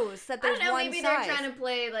knows that there's one maybe size. They're trying to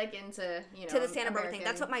play, like, into, to the Santa Barbara thing.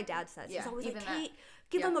 That's what my dad says. Yeah, he's always like, that.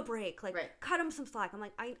 give him a break. Like, cut him some slack. I'm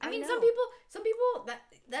like, I mean, know. some people,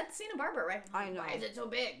 that's Santa Barbara, right? I know. Why is it so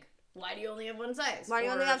big? why do you only have one size? Why do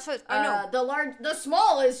you only have size? I know. The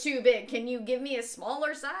small is too big. Can you give me a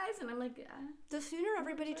smaller size? And I'm like, the sooner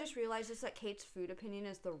everybody just realizes that Kate's food opinion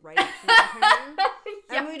is the right food opinion,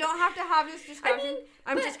 and we don't have to have this discussion.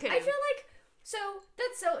 I'm just kidding. I feel like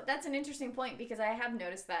that's an interesting point, because I have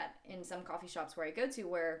noticed that in some coffee shops where I go to,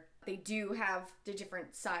 where they do have the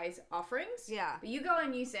different size offerings. Yeah. But you go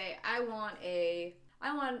and you say, I want a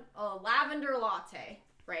lavender latte,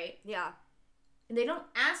 right? Yeah. And they don't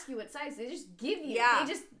ask you what size, they just give you. Yeah.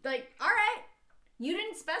 They just like, all right, you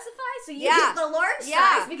didn't specify, so you get the large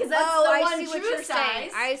size, because that's I one see what true you're size.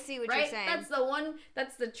 saying. I see what you're saying.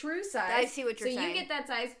 That's the true size. I see what you're saying. So you get that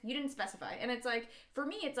size, you didn't specify. And it's like, for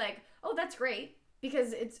me, it's like, oh, that's great,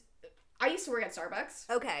 because I used to work at Starbucks.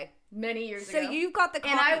 Okay. Many years so ago. So you've got the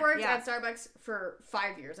coffee. And I worked at Starbucks for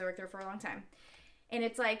 5 years. I worked there for a long time. And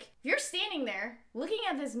it's like, you're standing there looking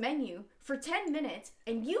at this menu for 10 minutes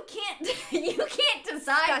and you can't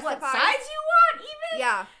decide what size you want even?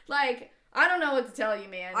 Yeah. Like, I don't know what to tell you,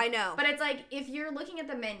 man. I know. But it's like, if you're looking at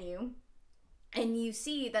the menu and you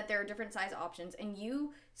see that there are different size options and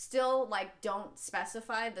you still, like, don't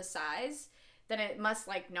specify the size, then it must,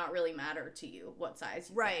 like, not really matter to you what size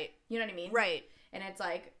you get. You know what I mean? Right. And it's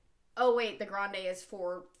like, oh, wait, the grande is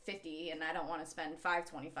 $4.50 and I don't want to spend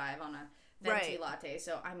 $5.25 on a venti latte,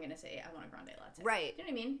 so I'm gonna say I want a grande latte. Right. You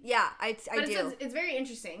know what I mean? Yeah, I do. It's very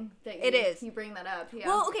interesting that you bring that up. Yeah.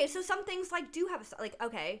 Well, okay, so some things like do have a, like,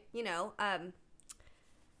 okay, you know, I'm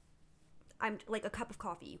like a cup of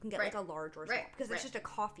coffee. You can get like a large or small because it's just a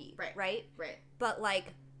coffee, right? But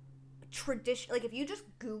like tradition, like if you just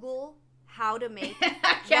Google how to make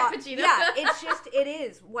cappuccino. It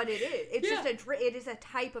is what it is. It's just it is a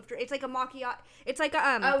type of drink. It's like a macchiato. It's like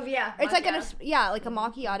a It's like like a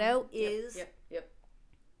macchiato is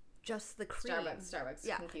just the cream. Starbucks.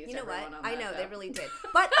 Yeah, confused you know what? I know they really did.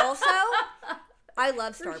 But also, I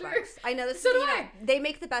love Starbucks. Sure. I know this. So do I. They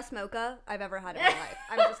make the best mocha I've ever had in my life.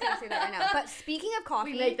 I'm just gonna say that right now. But speaking of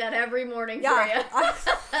coffee, we make that every morning for you.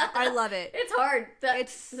 I love it. It's hard.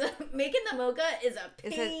 Making the mocha is a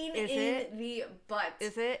pain in the butt.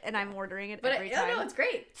 Is it? And I'm ordering it every time. No, it's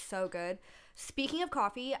great. So good. Speaking of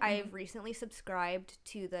coffee, I've recently subscribed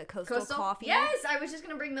to the Coastal Coffee. Yes, I was just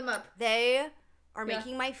gonna bring them up. They are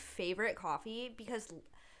making my favorite coffee because,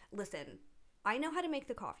 listen, I know how to make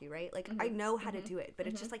the coffee, right? Like, I know how to do it, but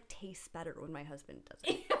it just, like, tastes better when my husband does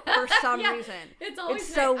it. For some reason. It's always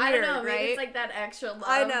so weird, I don't know, right? Maybe it's, like, that extra love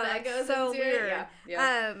I know, that goes so into weird. it.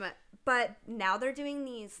 Yeah. But now they're doing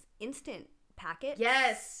these instant packets.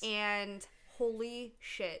 Yes. And holy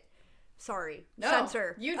shit. Sorry. No.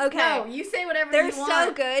 Censor. Okay. No, you say whatever you want. They're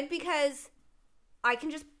so good because I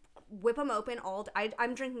can just whip them open all day.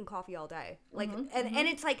 I'm drinking coffee all day. Like, and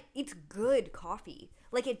it's like, it's good coffee.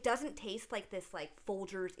 Like, it doesn't taste like this, like,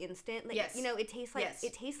 Folgers instant. Like, you know, it tastes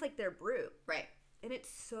like their brew. Right. And it's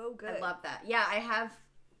so good. I love that. Yeah, I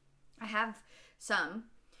have some.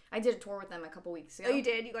 I did a tour with them a couple weeks ago. Oh, you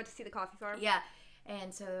did? You got to see the coffee farm? Yeah.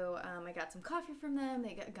 And so I got some coffee from them.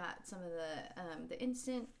 They got some of the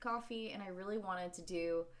instant coffee, and I really wanted to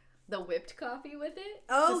do the whipped coffee with it.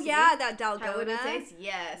 Oh, yeah, that Dalgona. How would it taste?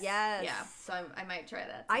 Yes. Yes. Yeah. So I might try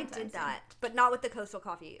that. I did that, but not with the Coastal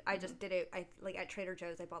Coffee. I just did it. At Trader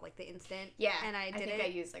Joe's, I bought like the instant. Yeah. And I think I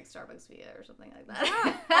used like Starbucks Via or something like that.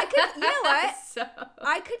 Yeah. I could. You know what? So.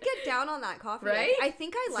 I could get down on that coffee. Right? I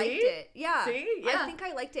think I liked it. Yeah. See? Yeah. I think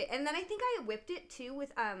I liked it, and then I think I whipped it too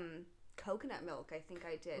with coconut milk. I think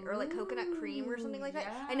I did, or like coconut cream or something like that.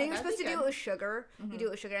 Yeah, I know you're supposed to do it with sugar. You do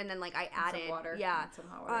it with sugar, and then like I added some water. Yeah. Some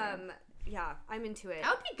hot water. Yeah, I'm into it.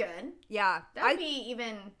 That would be good. Yeah. That would be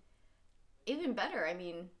even better. I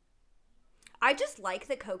mean, I just like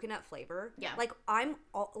the coconut flavor. Yeah. Like, I'm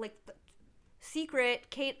all, like,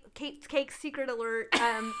 secret, Kate's Cake secret alert.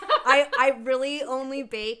 I really only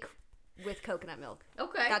bake with coconut milk.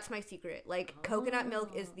 Okay. That's my secret. Like, coconut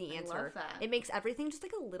milk is the answer. I love that. It makes everything just,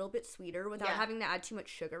 like, a little bit sweeter without having to add too much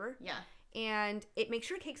sugar. Yeah. And it makes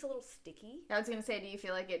your cakes a little sticky. I was gonna say, do you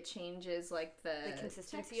feel like it changes like the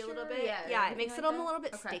consistency texture? a little bit? Yeah, it makes them a little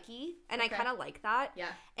bit sticky, and I kind of like that. Yeah.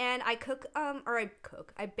 And I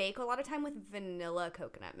I bake a lot of time with vanilla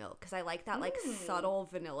coconut milk because I like that like subtle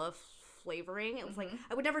vanilla flavoring. It was like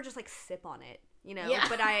I would never just like sip on it, you know. Yeah.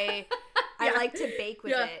 But I like to bake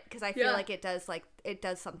with it because I feel like it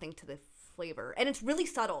does something to the flavor, and it's really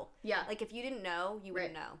subtle. Yeah. Like if you didn't know, you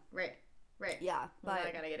wouldn't know. Right. Right. Yeah, but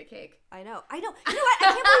I gotta get a cake. I know. You know what? I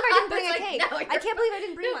can't believe I didn't bring a cake. I can't believe I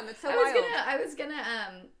didn't bring one. That's so wild. I was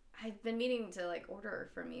gonna. I've been meaning to like order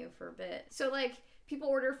from you for a bit. So like people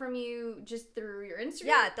order from you just through your Instagram.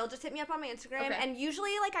 Yeah, they'll just hit me up on my Instagram, and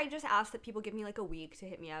usually like I just ask that people give me like a week to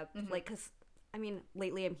hit me up, like because I mean,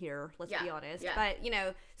 lately I'm here, let's be honest. Yeah. But, you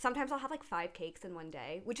know, sometimes I'll have like 5 cakes in one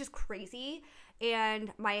day, which is crazy.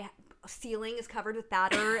 And my ceiling is covered with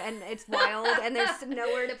batter and it's wild and there's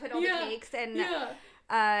nowhere to put all the cakes. And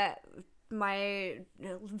my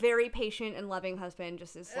very patient and loving husband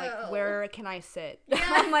just is like, where can I sit?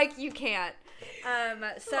 I'm like, you can't.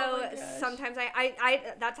 So sometimes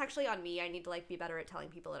I that's actually on me. I need to like be better at telling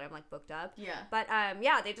people that I'm like booked up. Yeah. But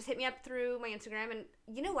they just hit me up through my Instagram, and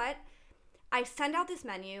you know what? I send out this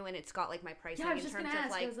menu and it's got like my pricing in terms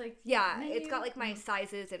of like it's got like my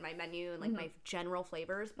sizes and my menu and like my general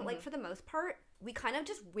flavors. But like for the most part, we kind of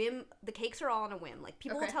just whim. The cakes are all on a whim. Like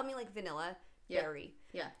people will tell me like vanilla, berry.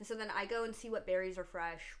 Yeah. And so then I go and see what berries are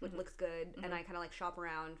fresh, what looks good, and I kind of like shop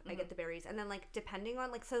around. I get the berries, and then like depending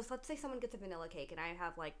on like, so let's say someone gets a vanilla cake and I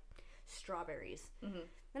have like strawberries.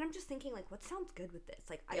 And I'm just thinking like, what sounds good with this?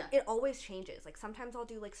 Like it always changes. Like sometimes I'll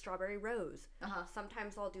do like strawberry rose.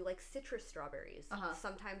 Sometimes I'll do like citrus strawberries.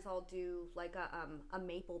 Sometimes I'll do like a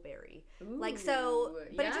maple berry. Ooh, like so,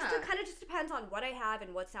 but it just kind of just depends on what I have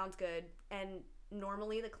and what sounds good. And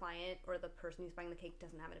normally the client or the person who's buying the cake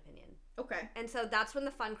doesn't have an opinion. Okay. And so that's when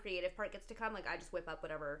the fun creative part gets to come. Like I just whip up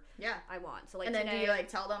whatever I want. So like, and then today, do you like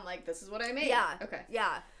tell them like, this is what I made? Yeah. Okay.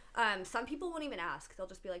 Yeah. Some people won't even ask. They'll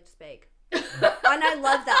just be like, just bake. And I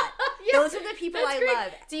love that. Those are the people I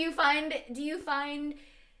love. Do you find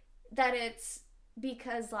that it's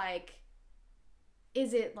because like,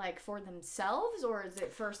 is it like for themselves or is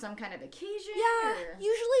it for some kind of occasion? Yeah,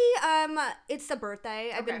 usually it's a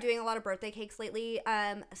birthday. I've been doing a lot of birthday cakes lately.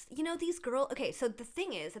 You know, these girls, okay, so the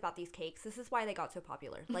thing is about these cakes, this is why they got so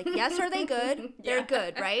popular. Like, yes, are they good? They're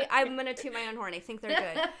good, right? I'm going to toot my own horn. I think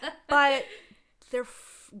they're good. But they're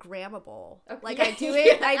grammable. Okay. Like I do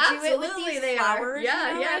it with these flowers.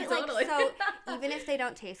 Yeah, you know, right? Totally. Like, so even if they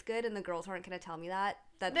don't taste good and the girls aren't going to tell me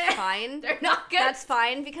that's fine. They're not good. That's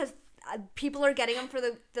fine because people are getting them for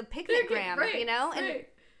the picnic gram, right, you know? And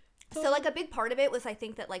so like a big part of it was I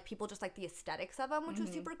think that like people just like the aesthetics of them, which was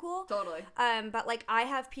super cool. Totally. But like I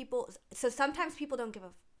have people, so sometimes people don't give a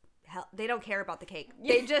hell, they don't care about the cake.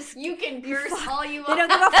 They just you can curse all you want. They don't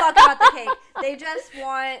give a fuck about the cake. They just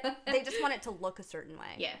want it to look a certain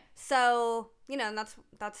way. Yeah. So, you know, and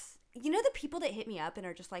that's you know the people that hit me up and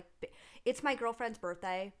are just like, it's my girlfriend's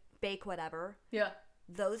birthday, bake whatever. Yeah.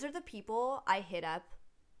 Those are the people I hit up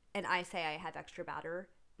and I say I have extra batter.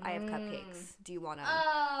 I have cupcakes. Do you want them?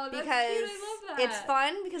 Oh, that's cute. I love that. It's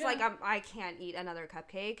fun because like I can't eat another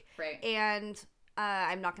cupcake. Right. And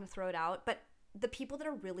I'm not going to throw it out. But the people that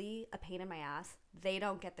are really a pain in my ass, they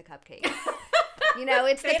don't get the cupcakes. You know,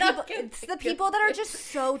 it's the people that are just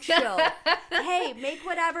so chill. Hey, make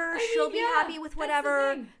whatever. She'll be happy with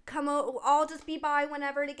whatever. Come I'll just be by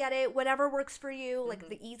whenever to get it. Whatever works for you. Like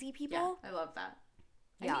the easy people. Yeah, I love that.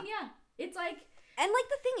 I mean, it's like. And like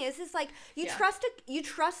the thing is like you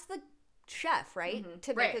trust the chef, right?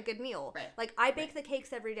 To make a good meal. Right. Like I bake the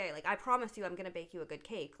cakes every day. Like I promise you I'm going to bake you a good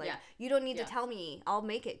cake. Like you don't need to tell me. I'll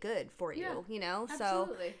make it good for you, you know?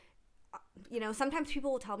 Absolutely. So you know, sometimes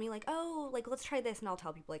people will tell me like, "Oh, like let's try this." And I'll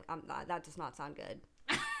tell people like, that does not sound good.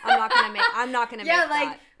 I'm not going to make like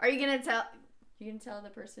that. Are you going to tell You can tell the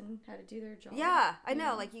person how to do their job. Yeah, I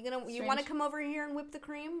know. Like you want to come over here and whip the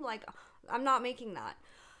cream? Like I'm not making that.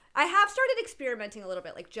 I have started experimenting a little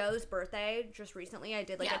bit. Like Joe's birthday, just recently, I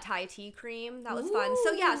did like a Thai tea cream. That was fun.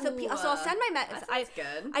 So yeah, so I'll send my message.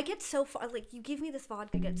 Good. I get so far. Like you give me this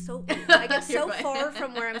vodka, I get so far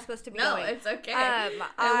from where I'm supposed to be going. No, it's okay.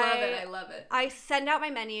 I love it. I send out my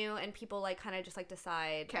menu and people like kind of just like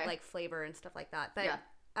decide like flavor and stuff like that. But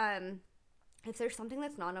if there's something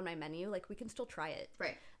that's not on my menu, like we can still try it.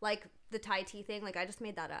 Right. Like the Thai tea thing, like I just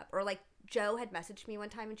made that up. Or like Joe had messaged me one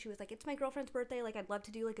time and she was like, it's my girlfriend's birthday. Like I'd love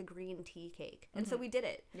to do like a green tea cake. And so we did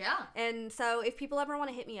it. Yeah. And so if people ever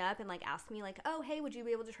want to hit me up and like ask me like, oh, hey, would you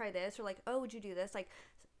be able to try this? Or like, oh, would you do this? Like,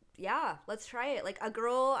 yeah, let's try it. Like a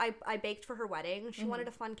girl I baked for her wedding. She wanted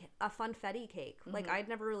a funfetti cake. Like I'd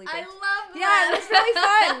never really baked. I love that. Yeah, it was really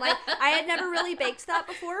fun. Like I had never really baked that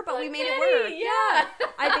before, but we made it work. Yeah.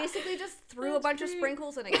 I basically just threw a bunch of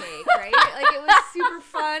sprinkles in a cake, right? Like it was super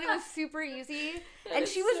fun. It was super easy. And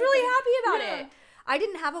she was really happy about it. I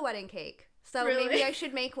didn't have a wedding cake. So maybe I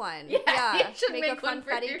should make one. Yeah. You should make a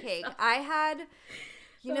funfetti cake. I had,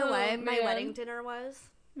 you know what my wedding dinner was?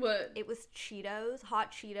 What? It was Cheetos,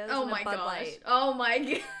 hot Cheetos, and a Bud Light. Oh my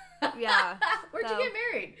god. Yeah. Where'd you get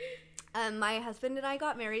married? My husband and I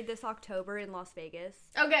got married this October in Las Vegas.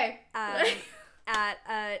 Okay.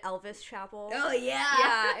 At Elvis Chapel. Oh yeah.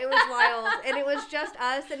 Yeah, it was wild, and it was just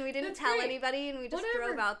us, and we didn't tell anybody, and we just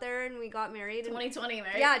drove out there, and we got married. 2020,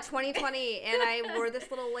 right? Yeah, 2020, and I wore this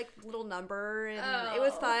little number, and it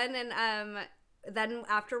was fun, and then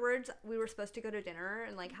afterwards, we were supposed to go to dinner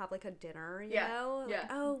and, like, have, like, a dinner, you know? Yeah. Like,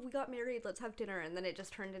 oh, we got married, let's have dinner. And then it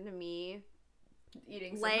just turned into me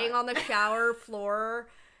eating laying on the shower floor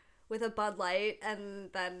with a Bud Light and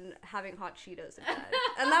then having hot Cheetos in bed.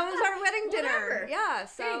 And that was our wedding dinner. Whatever. Yeah,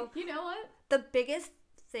 so. Hey, you know what? The biggest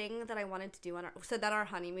thing that I wanted to do on our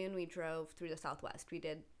honeymoon, we drove through the Southwest. We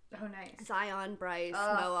did Oh, nice. Zion, Bryce,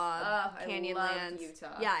 Moab, Canyonlands.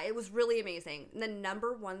 Utah. Yeah, it was really amazing. And the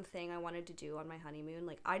number one thing I wanted to do on my honeymoon,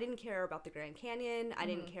 like, I didn't care about the Grand Canyon. I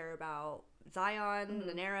didn't care about Zion,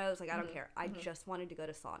 the Narrows. Like, I don't care. I just wanted to go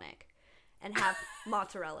to Sonic and have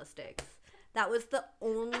mozzarella sticks. That was the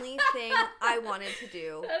only thing I wanted to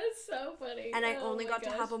do. That is so funny. And I only got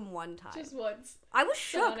to have them one time. Just once. I was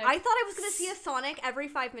shook. Sonic. I thought I was going to see a Sonic every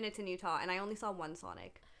 5 minutes in Utah, and I only saw one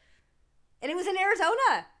Sonic. And it was in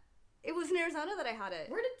Arizona. It was in Arizona that I had it.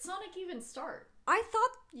 Where did Sonic even start? I thought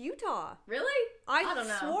Utah. Really? I don't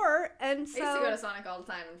know. swore, and so... I used to go to Sonic all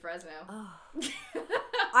the time in Fresno.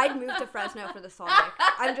 I'd move to Fresno for the Sonic.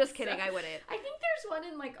 I'm just kidding. I wouldn't. I think there's one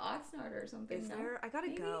in, like, Oxnard or something. Is there? I gotta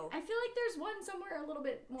go. I feel like there's one somewhere a little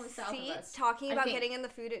bit more south of us. Talking about think. getting in the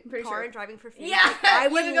Pretty car sure. and driving for food. Yeah, I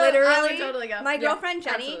would you literally. I would totally go. My Yeah, girlfriend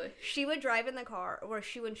Jenny, absolutely. she would drive in the car, or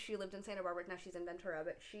when she lived in Santa Barbara. Now she's in Ventura,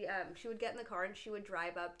 but she would get in the car and she would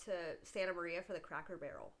drive up to Santa Maria for the Cracker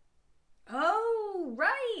Barrel. Oh,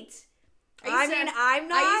 right. I'm not.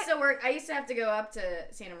 I used to have to go up to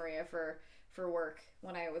Santa Maria for work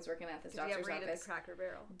when I was working at this Did you doctor's ever eat at office. the Cracker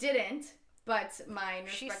Barrel? Didn't, but my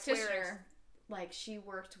nurse She practitioner, swears. like, she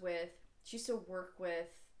used to work with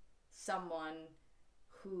someone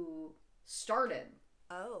who started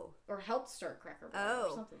or helped start Cracker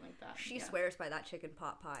Barrel or something like that. She swears by that chicken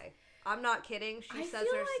pot pie. I'm not kidding. She says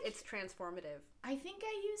it's transformative. I think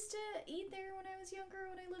I used to eat there when I was younger,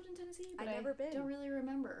 when I lived in Tennessee, but I've never been. Don't really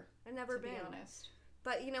remember. I've never been. To be honest.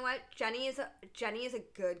 But you know what? Jenny is a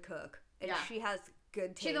good cook, and she has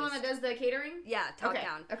good taste. She the one that does the catering? Yeah, top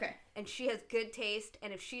down. Okay. And she has good taste,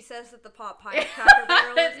 and if she says that the pot pie at Cracker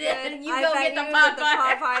Barrel is good, you go get the pot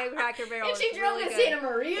pie at Cracker Barrel. If she drove really to good. Santa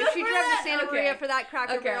Maria, if she drove to Santa Maria for that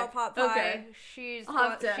Cracker Barrel pot pie, she's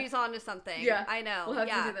on to something. Yeah, I know. We'll have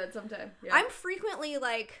to do that sometime. Yeah. I'm frequently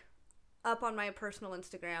like up on my personal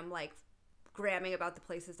Instagram, like gramming about the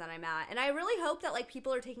places that I'm at, and I really hope that like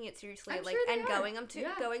people are taking it seriously, I'm like sure and going to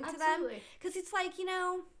them, because it's like, you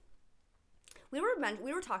know, we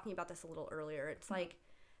were talking about this a little earlier. It's like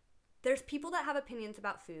there's people that have opinions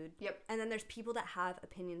about food, and then there's people that have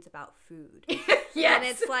opinions about food. Yes. And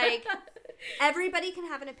it's like everybody can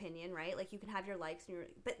have an opinion, right? Like you can have your likes and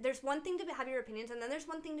but there's one thing to have your opinions, and then there's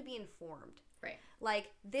one thing to be informed. Right. Like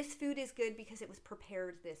this food is good because it was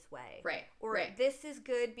prepared this way. Right. Or this is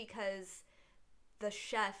good because the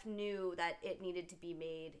chef knew that it needed to be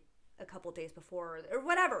made a couple days before or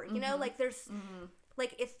whatever. You know, like there's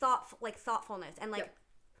like it's thoughtfulness, and like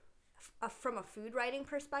from a food writing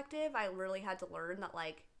perspective, I really had to learn that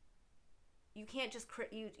like you can't just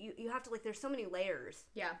you have to, like, there's so many layers.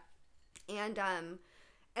 Yeah.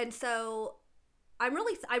 And so I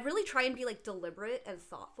really try and be like deliberate and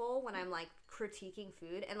thoughtful when I'm like critiquing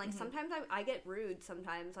food, and like sometimes I get rude.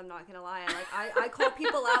 Sometimes, I'm not gonna lie, I call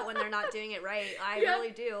people out when they're not doing it right. I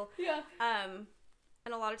really do. Yeah.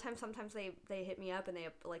 And a lot of times, sometimes they hit me up and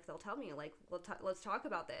they'll tell me like, let's talk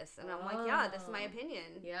about this, and I'm like, yeah, this is my opinion,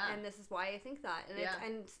 and this is why I think that,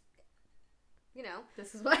 and you know,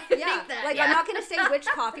 this is why I think that. Like, I'm not gonna say which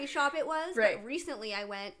coffee shop it was, right. But recently I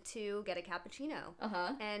went to get a cappuccino,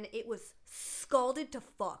 and it was scalded to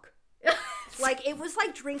fuck. Like, it was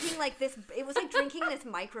like drinking like this. It was like drinking this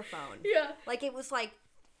microphone. Yeah. Like, it was like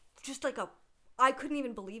just like I couldn't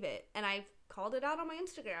even believe it, and I called it out on my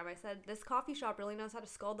Instagram. I said, this coffee shop really knows how to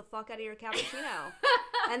scald the fuck out of your cappuccino.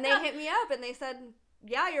 And they hit me up and they said,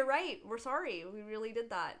 yeah, you're right. We're sorry. We really did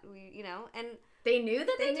that. And they knew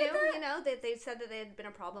that they did that? You know, they said that they had been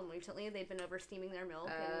a problem recently. They've been over steaming their milk,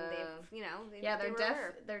 and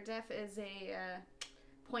their def is a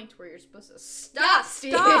point where you're supposed to stop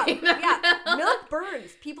steaming. Yeah, milk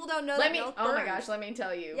burns. People don't know that milk burns. Oh my gosh, let me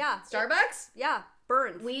tell you. Yeah. Starbucks? Yeah,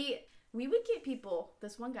 burns. We would get people,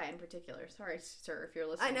 this one guy in particular, sorry, sir, if you're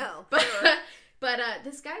listening. I know. But, sure. but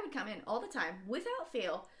this guy would come in all the time, without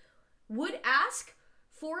fail, would ask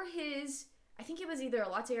for his, I think it was either a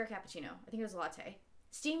latte or a cappuccino. I think it was a latte.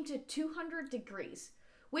 Steamed to 200 degrees,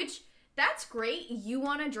 which, that's great. You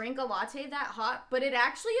want to drink a latte that hot, but it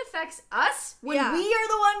actually affects us when we are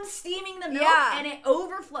the ones steaming the milk, and it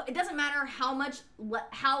overflows. It doesn't matter how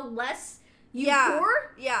less you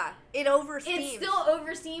pour. Yeah, it oversteams. It still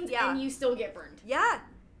oversteams, and you still get burned. Yeah.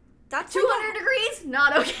 That's 200 degrees?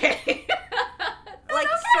 Not okay. Like,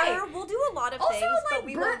 sir, we'll do a lot of things, but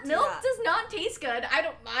we burnt won't do milk that. does not taste good. I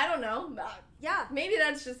don't know. Yeah. Maybe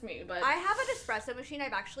that's just me, but I have an espresso machine.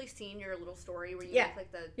 I've actually seen your little story where you make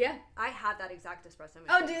like the. Yeah. I had that exact espresso machine.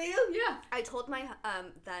 Oh, do you? Yeah. I told my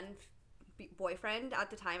then boyfriend at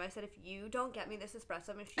the time, I said, if you don't get me this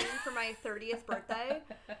espresso machine for my 30th birthday,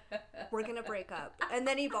 we're gonna break up. And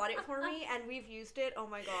then he bought it for me, and we've used it, oh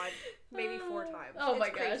my god, maybe 4 times. Oh my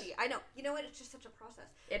crazy. gosh. I know. You know what? It's just such a process.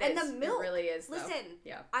 It and is. The milk. It really is, though. Listen,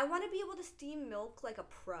 yeah. I want to be able to steam milk like a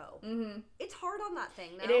pro. Mm-hmm. It's hard on that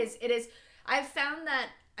thing, no? It is. I've found that,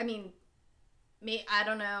 I mean, I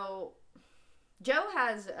don't know. Joe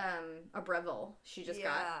has a Breville. She just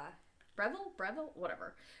got Breville,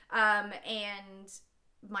 whatever. And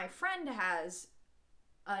my friend has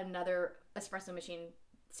another espresso machine,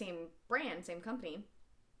 same brand, same company.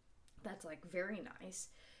 That's like very nice.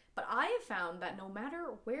 But I have found that no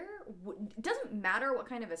matter it doesn't matter what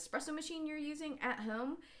kind of espresso machine you're using at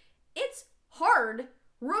home, it's hard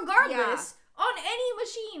regardless on any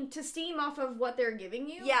machine to steam off of what they're giving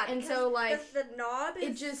you. Yeah, and so like the knob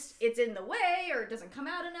is it's in the way, or it doesn't come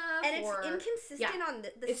out enough, and it's inconsistent on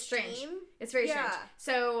the it's steam. Strange. It's very strange.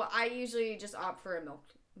 So I usually just opt for a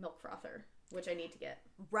milk frother, which I need to get.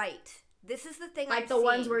 Right. This is the thing. Like the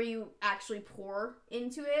ones where you actually pour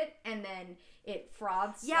into it and then it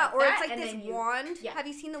froths. Yeah, like or that, it's like this wand. Yeah. Have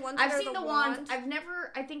you seen the ones? I've seen the wand. I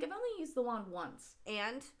think I've only used the wand once.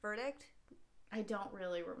 And verdict. I don't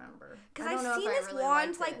really remember. Because I've seen this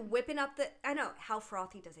wand like whipping up the. I know how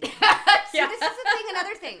frothy does it get. See, this is the thing.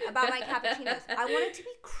 Another thing about my cappuccinos. I want it to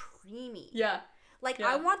be creamy. Yeah. Like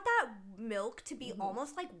I want that milk to be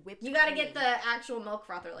almost like whipped. You got to get the actual milk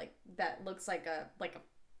frother, like that looks like a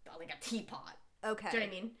teapot. Okay. Do you know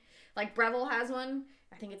what I mean? Like Breville has one.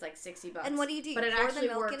 I think it's like $60. And what do you do? But you it pour actually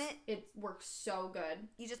the milk works. in it? It works so good.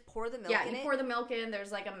 You just pour the milk in it? Yeah, you pour the milk in.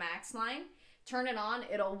 There's like a max line. Turn it on.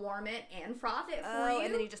 It'll warm it and froth it for you.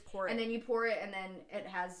 And then you just pour it. And then you pour it, and then it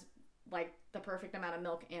has like the perfect amount of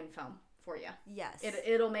milk and foam for you. Yes.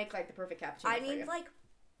 It'll make like the perfect cappuccino. I need like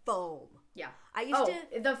foam. Yeah.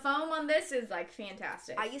 The foam on this is like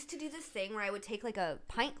fantastic. I used to do this thing where I would take like a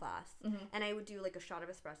pint glass and I would do like a shot of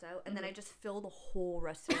espresso and then I just fill the whole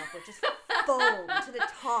rest of it up with just foam to the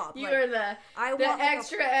top. You are the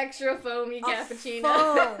extra foamy cappuccino.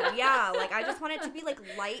 Foam, yeah. Like I just want it to be like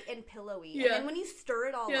light and pillowy. Yeah. And then when you stir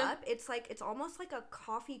it all up, it's almost like a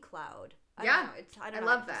coffee cloud. I don't know. I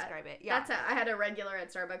love that. Describe it. Yeah. I had a regular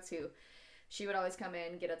at Starbucks who she would always come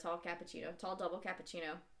in, get a tall double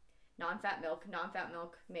cappuccino. Non-fat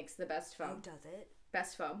milk makes the best foam. Oh, does it?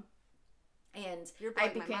 Best foam. And I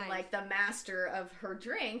became like the master of her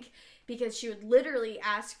drink because she would literally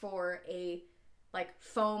ask for a like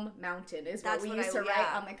foam mountain is what we used to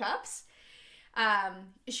write on the cups.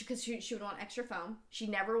 Because she would want extra foam. She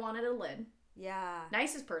never wanted a lid. Yeah.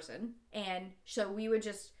 Nicest person. And so we would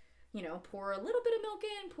just, pour a little bit of milk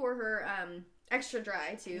in, pour her extra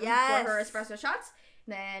dry too. Yes. Pour her espresso shots.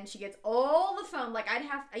 Then she gets all the foam. Like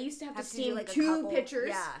I used to have to steam like 2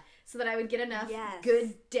 pitchers so that I would get enough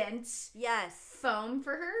good dense foam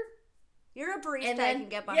for her. You're a barista I can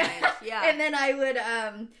get behind. Yeah. And then I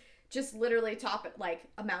would just literally top it like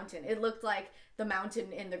a mountain. It looked like the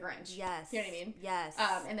mountain in the Grinch. Yes. You know what I mean? Yes.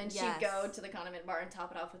 And then she'd go to the condiment bar and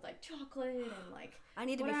top it off with like chocolate and like I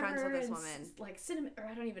need to be friends with this woman. Like cinnamon, or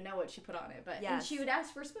I don't even know what she put on it, but and she would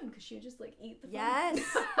ask for a spoon because she would just like eat the foam. Yes.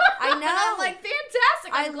 I know. I'm like,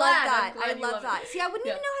 fantastic. I love that. I love that. See, I wouldn't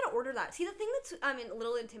even know how to order that. See, the thing that's a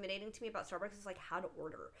little intimidating to me about Starbucks is like how to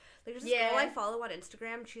order. Like there's this girl I follow on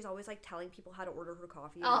Instagram. She's always like telling people how to order her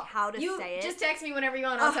coffee, like how to say it. Just text me whenever you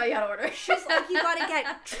want. I'll tell you how to order. She's like, you gotta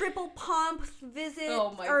get triple pump visit,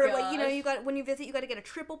 like when you visit, you gotta get a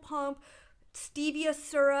triple pump, stevia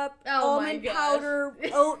syrup, almond powder,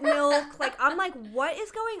 oat milk. Like I'm like, what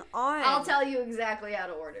is going on? I'll tell you exactly how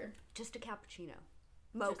to order. Just a cappuccino.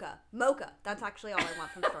 Mocha. That's actually all I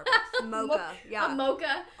want from Starbucks. Mocha. Yeah. A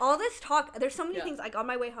mocha. All this talk. There's so many things. Like on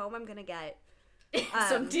my way home, I'm gonna get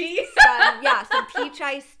some tea. Some peach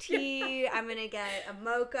iced tea. I'm gonna get a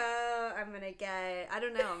mocha. I'm gonna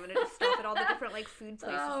just stop at all the different like food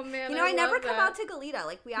places. Oh man, I never come out to Goleta.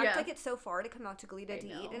 Like we act like it's so far to come out to Goleta to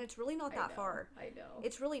eat, and it's really not that far. I know.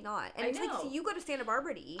 It's really not. And it's like, so you go to Santa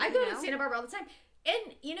Barbara to eat. I go to Santa Barbara all the time.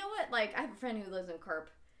 And you know what? Like I have a friend who lives in Carp,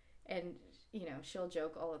 and she'll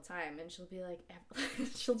joke all the time, and she'll be like,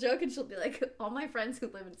 all my friends who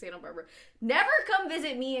live in Santa Barbara never come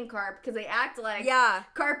visit me in Carp because they act like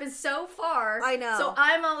Carp is so far. I know. So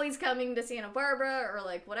I'm always coming to Santa Barbara or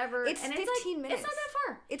like whatever. It's 15 minutes. It's not that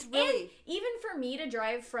far. It's really. And even for me to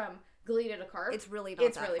drive from Goleta to Carp, it's really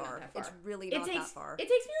not that far. It's really not that far. It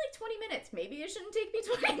takes me like 20 minutes. Maybe it shouldn't take me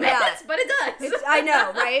 20 minutes, but it does. I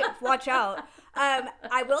know, right? Watch out.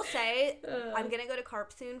 I will say I'm gonna go to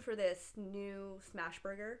Carp soon for this new smash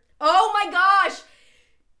burger. Oh my gosh!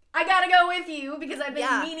 I gotta go with you because I've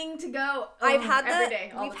been meaning to go. I've had every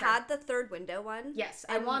day. We've had the third window one. Yes,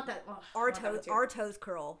 I want that. Oh, our toes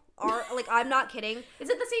curl. I'm not kidding. Is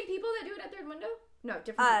it the same people that do it at third window? No,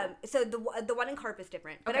 different. So the one in Carp is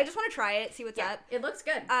different, but okay. I just want to try it, see what's up. It looks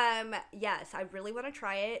good. Yes, I really want to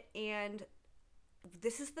try it, and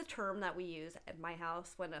this is the term that we use at my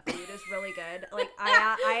house when a food is really good. Like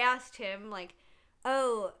I asked him like,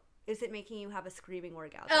 oh, is it making you have a screaming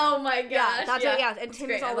orgasm? Oh my gosh. Yeah, that's what he asked. And that's Tim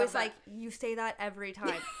great. is always like, you say that every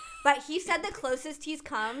time. But he said the closest he's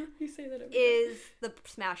come is the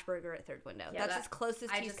smash burger at Third Window. Yeah, that's as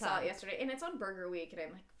closest he's come. I just saw it yesterday, and it's on Burger Week, and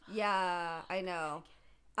I'm like, yeah, I know.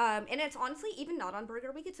 And it's honestly even not on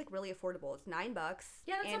Burger Week. It's like really affordable. It's $9.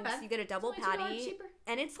 Yeah, that's not bad. You get a double patty, cheaper.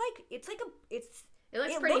 And it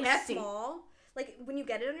looks pretty hefty. Small. Like when you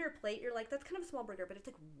get it on your plate, you're like, that's kind of a small burger, but it's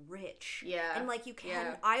like rich. Yeah. And like you can.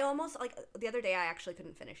 Yeah. I almost like the other day I actually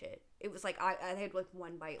couldn't finish it. It was like I had like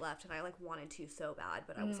one bite left, and I like wanted to so bad,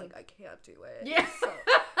 but I was like, I can't do it. Yeah.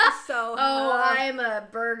 So I'm a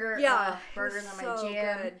burger. Yeah, burgers on my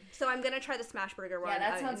jam. Good. So I'm gonna try the smash burger one. Yeah,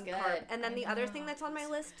 that sounds good. And then the other thing that's on my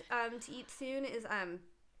list to eat soon is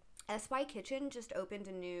SY Kitchen just opened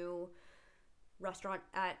a new restaurant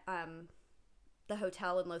at the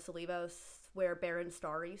hotel in Los Olivos where Baron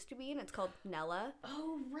Star used to be, and it's called Nella.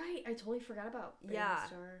 Oh, right. I totally forgot about Baron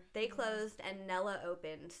Star. They closed and Nella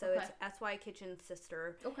opened. So it's SY Kitchen's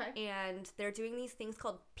sister. Okay. And they're doing these things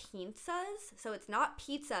called pizzas. So it's not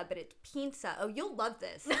pizza, but it's pizza. Oh, you'll love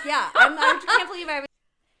this. Yeah. I can't believe I haven't.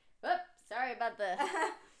 Oops. Sorry about the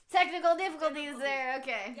technical difficulties there.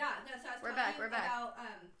 Okay. Yeah. No, so I was talking about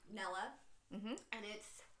Nella. Mm-hmm. And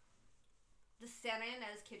it's the Santa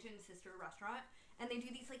Ynez Kitchen's sister restaurant. And they do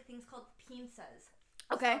these like things called pizzas.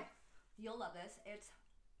 Okay. So, you'll love this.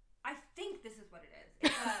 I think this is what it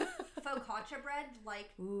is. It's a focaccia bread like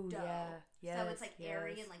dough. Yeah. Yes, so it's like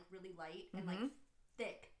airy and like really light and like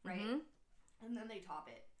thick, right? Mm-hmm. And then they top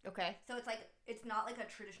it. Okay. So it's not like a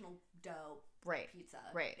traditional dough pizza.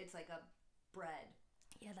 Right. It's like a bread.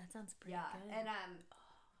 Yeah, that sounds pretty good. And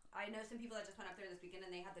I know some people that just went up there this weekend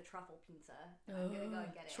and they had the truffle pizza. I'm gonna go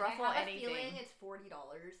and get it. Truffle I have anything. a feeling it's $40.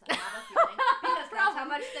 I have a feeling because that's how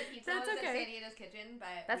much the pizza was at Santa Ynez Kitchen.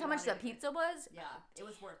 But that's how much the pizza was. Yeah, it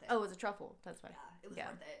was worth it. Oh, it was a truffle. That's why. Yeah, it was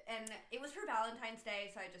worth it, and it was for Valentine's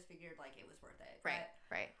Day, so I just figured like it was worth it. Right.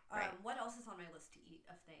 What else is on my list to eat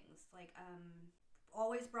of things like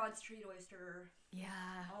always Broad Street oyster.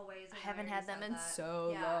 Yeah. Always. I haven't had them in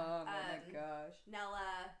so long. Oh my gosh.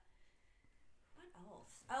 Nella. What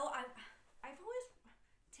else? Oh, I've always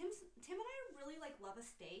Tim and I really like love a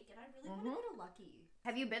steak, and I really want to go to Lucky.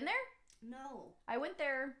 Have you been there? No. I went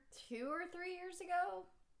there 2 or 3 years ago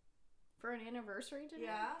for an anniversary dinner.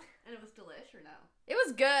 Yeah, and it was delish or no? It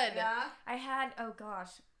was good. Yeah. I had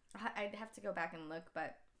I'd have to go back and look,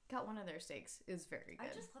 but got one of their steaks. It was very good.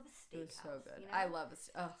 I just love a steak. It was so good. You know?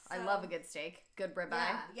 I love a good steak. Good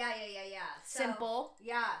ribeye. Yeah. Simple.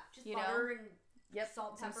 Yeah, just butter and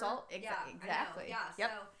salt, pepper. Some salt. Exactly. Yeah.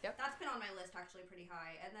 So that's been on my list actually pretty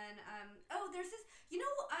high. And then there's this.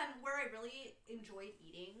 Where I really enjoyed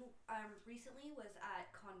eating recently was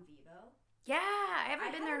at Convivo. Yeah, I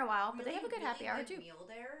haven't been there in a while, but they have a good happy hour too. Meal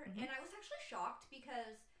there, and I was actually shocked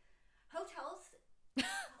because hotels.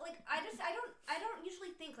 Like I don't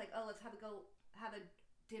usually think like, oh, let's have a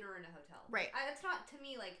dinner in a hotel. Right. That's not to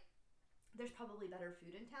me like. There's probably better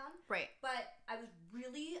food in town. Right. But I was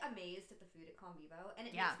really amazed at the food at Convivo, and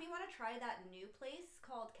it makes me want to try that new place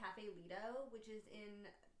called Cafe Lido, which is in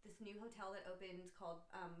this new hotel that opened called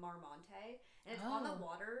Marmonte, and it's on the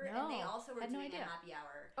water, and they also were doing a happy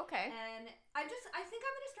hour. Okay. And I think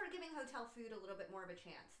I'm going to start giving hotel food a little bit more of a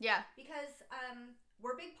chance. Yeah. Because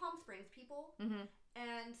we're big Palm Springs people. Mm-hmm.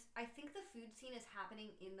 And I think the food scene is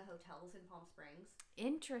happening in the hotels in Palm Springs.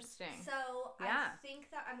 Interesting. So I think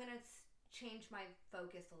that I'm going to change my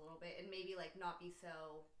focus a little bit and maybe like not be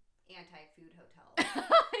so anti-food hotel.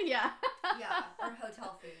 Yeah, or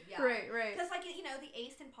hotel food. Yeah, right. Because like the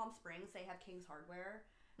Ace in Palm Springs, they have King's Hardware.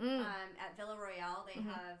 At Villa Royale, they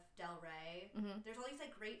have Del Rey. There's all these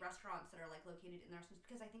like great restaurants that are like located in there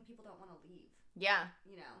because I think people don't want to leave. Yeah.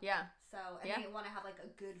 Yeah. So they want to have like a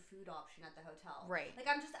good food option at the hotel. Right. Like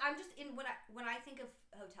I'm just in when I think of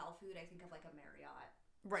hotel food, I think of like a Marriott.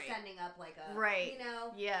 Right. Sending up like a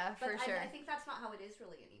Yeah, but for sure. I think that's not how it is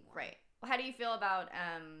really anymore. Right. Well, how do you feel about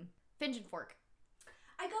Finch and Fork?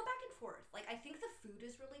 I go back and forth. Like I think the food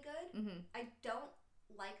is really good. I don't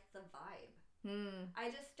like the vibe.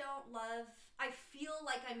 I just don't love. I feel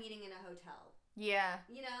like I'm eating in a hotel. Yeah.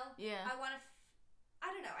 Yeah. I want to.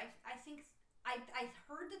 I don't know. I think I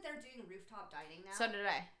heard that they're doing rooftop dining now. So did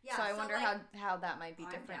I. Yeah, so I so, wonder like, how that might be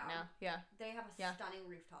I'm different down. now. Yeah. They have a Yeah. stunning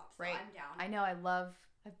rooftop, so Right. I'm down. I know.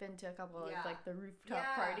 I've been to a couple of like the rooftop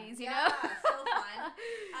parties, you know? Yeah, so fun.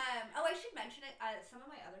 I should mention it. Some of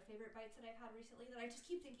my other favorite bites that I've had recently that I just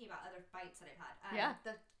keep thinking about other bites that I've had.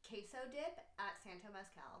 The queso dip at Santo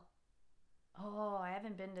Mezcal. Oh, I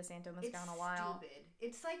haven't been to Santo Mezcal in a while. It's stupid.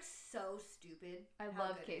 It's like so stupid. I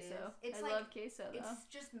love queso. I love queso though. It's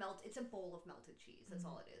just it's a bowl of melted cheese. That's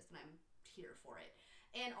all it is, and I'm here for it.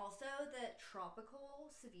 And also the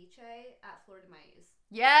tropical ceviche at Flor de Maíz.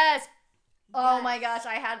 Yes. Oh my gosh,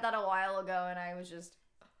 I had that a while ago, and I was just.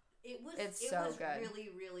 It's so good. Really,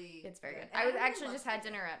 really. It's very good. And I was actually love just had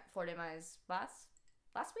dinner at Flor de Maíz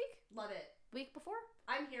last week. Love it. Week before.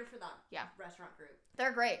 I'm here for that. Yeah. Restaurant group.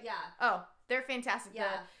 They're great. Yeah. Oh, they're fantastic.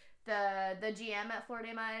 Yeah. The GM at Flor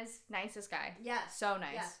de Maíz, nicest guy. Yes. So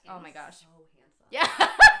nice. Yes. Oh my gosh. So handsome. Yeah.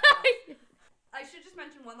 I should just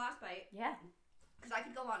mention one last bite. Yeah. Because I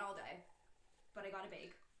could go on all day, but I gotta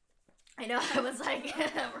bake. I know. I was like,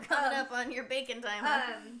 we're coming up on your bacon time.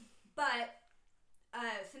 Huh? But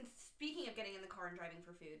since speaking of getting in the car and driving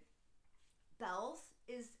for food, Bell's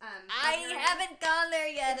is I haven't gone there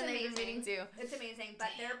yet, it's and amazing. I've been meaning to. It's amazing, but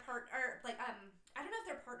they're I don't know if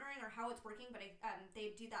they're partnering or how it's working, but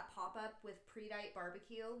they do that pop up with Predite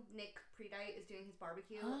Barbecue. Nick Predite is doing his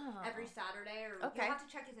barbecue every Saturday, or you'll have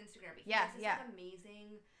to check his Instagram. But he has this like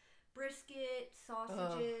amazing brisket,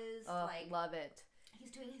 sausages, like love it.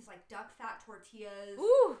 He's doing his like duck fat tortillas.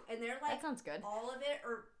 Ooh, and they're like that sounds good. All of it,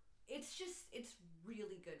 or it's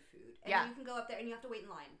really good food. And you can go up there and you have to wait in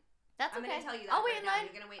line. That's I'm okay. gonna tell you that. I'll wait in line.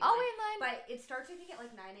 You're gonna wait. I'll wait in line. But it starts I think at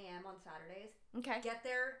like 9 a.m. on Saturdays. Okay. Get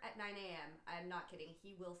there at 9 a.m. I'm not kidding.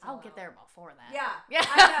 He will sell I'll out. get there before that. Yeah. Yeah.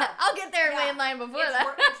 I know. I'll get there and wait in line before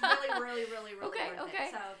that. It's really okay, worth okay.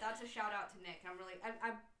 it. So that's a shout out to Nick. I'm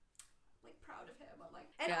like proud of him. I'm like,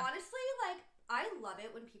 and Yeah. honestly, like I love it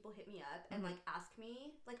when people hit me up and like ask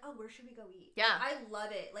me like, oh, where should we go eat? Yeah. Like, I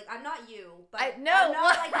love it. Like I'm not you, but I'm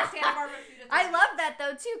not like the Santa Barbara food. I love that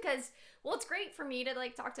though too, because it's great for me to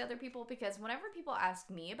like talk to other people, because whenever people ask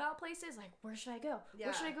me about places, like where should I go? Yeah.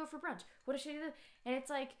 Where should I go for brunch? What should I do? And it's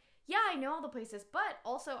like, yeah, I know all the places, but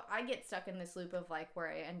also I get stuck in this loop of like where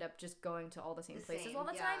I end up just going to all the same places all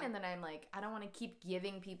the time, and then I'm like, I don't want to keep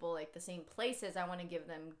giving people like the same places. I want to give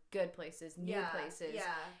them good places, new places,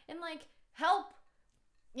 and like help.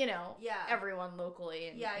 Everyone locally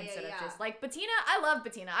instead of just like Bettina. I love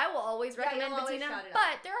Bettina. I will always recommend Bettina,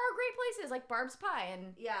 but there are great places like Barb's Pie,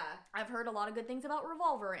 and I've heard a lot of good things about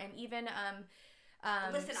Revolver, and even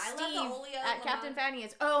listen, I Steve love the Olio at Captain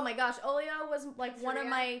Fanny's. Oh my gosh, Olio was like one of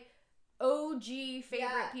my OG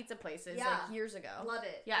favorite pizza places like years ago. Love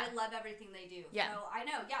it. Yeah. I love everything they do. Yeah. So I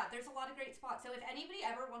know, there's a lot of great spots. So if anybody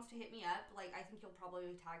ever wants to hit me up, like I think you'll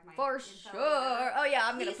probably tag my For info sure. Oh yeah,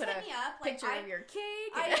 I'm gonna put hit me up. Like, picture of your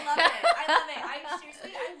cake. I love it.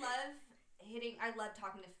 I love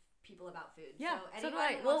talking to people about food. Yeah, so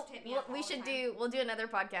anyone who wants to hit me up we'll do another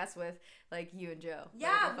podcast with like you and Joe.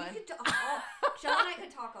 Yeah, we could Joe and I could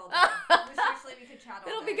talk all day. Seriously, we could chat all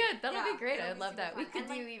day. It'll be good. That'll be great. I be love that. fun. We could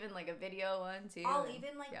and, do even like a video one too. I'll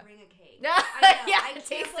even bring a cake. No, I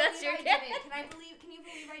taste test your cake. Can you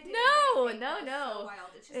believe I did it? No. So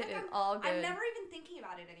wild. It's just it is all good. I'm never even thinking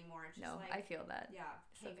about it anymore. It's just I feel that. Yeah,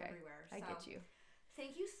 cake everywhere. So. I get you.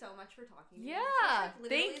 Thank you so much for talking to me. Yeah,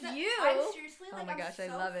 thank you. I'm seriously oh my gosh, I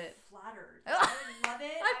love it. Flattered. I love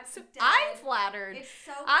it. I'm flattered. It's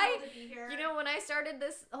so cool to be here. When I started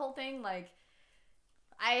this whole thing, like,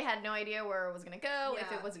 I had no idea where it was gonna go,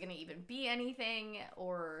 if it was gonna even be anything,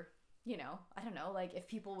 or I don't know, like if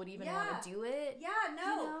people would even want to do it. Yeah,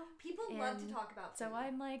 no. People love to talk about food. So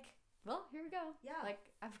I'm like, well, here we go. Yeah. Like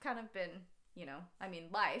I've kind of been.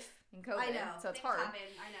 Life in COVID, I know. So it's Things hard. Happen.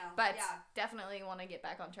 I know. But definitely want to get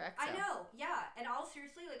back on track. So. I know, and I'll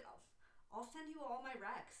seriously, I'll send you all my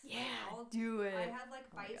recs. Yeah, do it. I have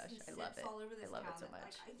bites and sips all over this town. I love it so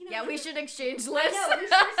much. We should exchange lists. I know, we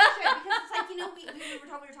seriously should, because it's like, we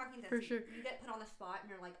were talking this. For sure. You get put on the spot and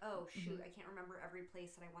you're like, oh shoot, I can't remember every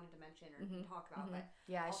place that I wanted to mention or talk about. But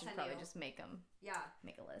I should probably just make them. Yeah.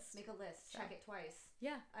 Make a list. Check it twice.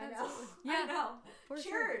 Yeah, I know. Yeah, I know. For Cheers.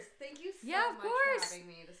 Sure. Thank you so of much course. for having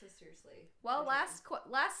me. This is seriously. Well, last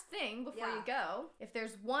thing before you go, if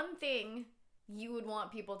there's one thing you would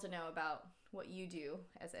want people to know about what you do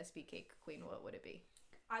as SB Cake Queen, what would it be?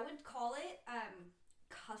 I would call it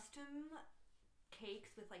custom cakes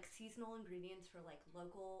with seasonal ingredients for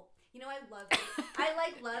local.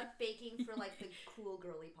 I love baking for the cool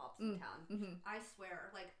girly pops in town. Mm-hmm. I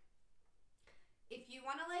swear, if you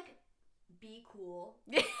want to be cool,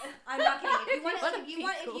 I'm not kidding.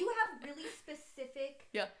 If you have really specific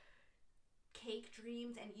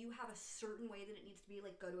extremes and you have a certain way that it needs to be,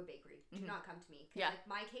 like, go to a bakery. Do not come to me. Yeah. Like,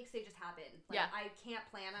 my cakes, they just happen. Like, I can't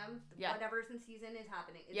plan them. Whatever's in season is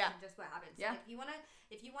happening. It's just what happens. So, like,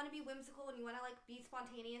 if you wanna be whimsical and you wanna, like, be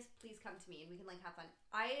spontaneous, please come to me and we can, like, have fun.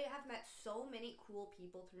 I have met so many cool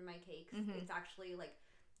people through my cakes. It's actually, like,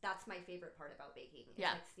 that's my favorite part about baking. It's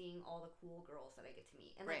like seeing all the cool girls that I get to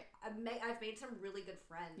meet. And like I've made some really good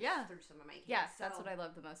friends through some of my cakes. Yeah, so, that's what I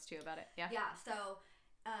love the most too about it. Yeah. Yeah, so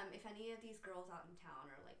if any of these girls out in town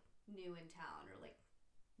are like new in town or like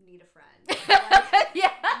need a friend, like,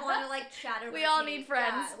 want to like chat over we all cake, need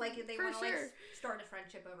friends. like if they want to like start a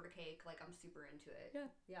friendship over cake, like I'm super into it.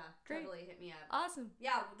 Yeah, great. Totally hit me up. Awesome.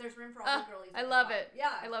 Yeah, there's room for all the girlies. I love it.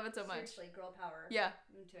 Yeah, I love it so much. Seriously, girl power. Yeah.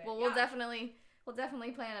 I'm into it. Well, we'll definitely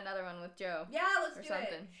plan another one with Joe. Yeah, let's do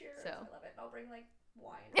something. It. Sure. So. I love it. I'll bring like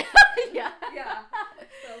wine. Yeah.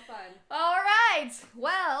 So fun. All right.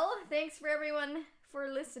 Well, thanks for everyone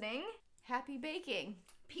for listening. Happy baking.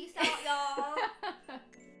 Peace out, y'all.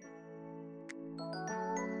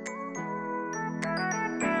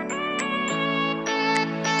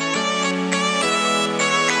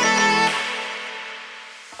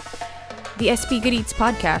 The SB Good Eats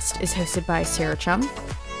podcast is hosted by Sarah Chum.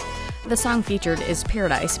 The song featured is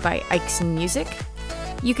Paradise by Ikeson Music.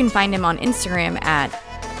 You can find him on Instagram at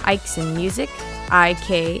Ikeson Music,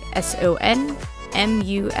 IKSONMUSIC.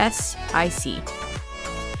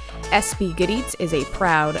 SB Good Eats is a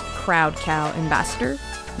proud Crowd Cow ambassador.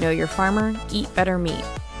 Know your farmer, eat better meat.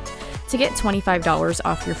 To get $25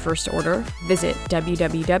 off your first order, visit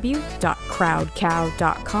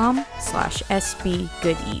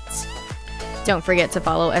www.crowdcow.com/SBGoodEats. Don't forget to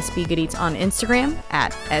follow SB Good Eats on Instagram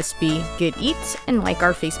at SB Good Eats and like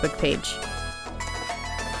our Facebook page.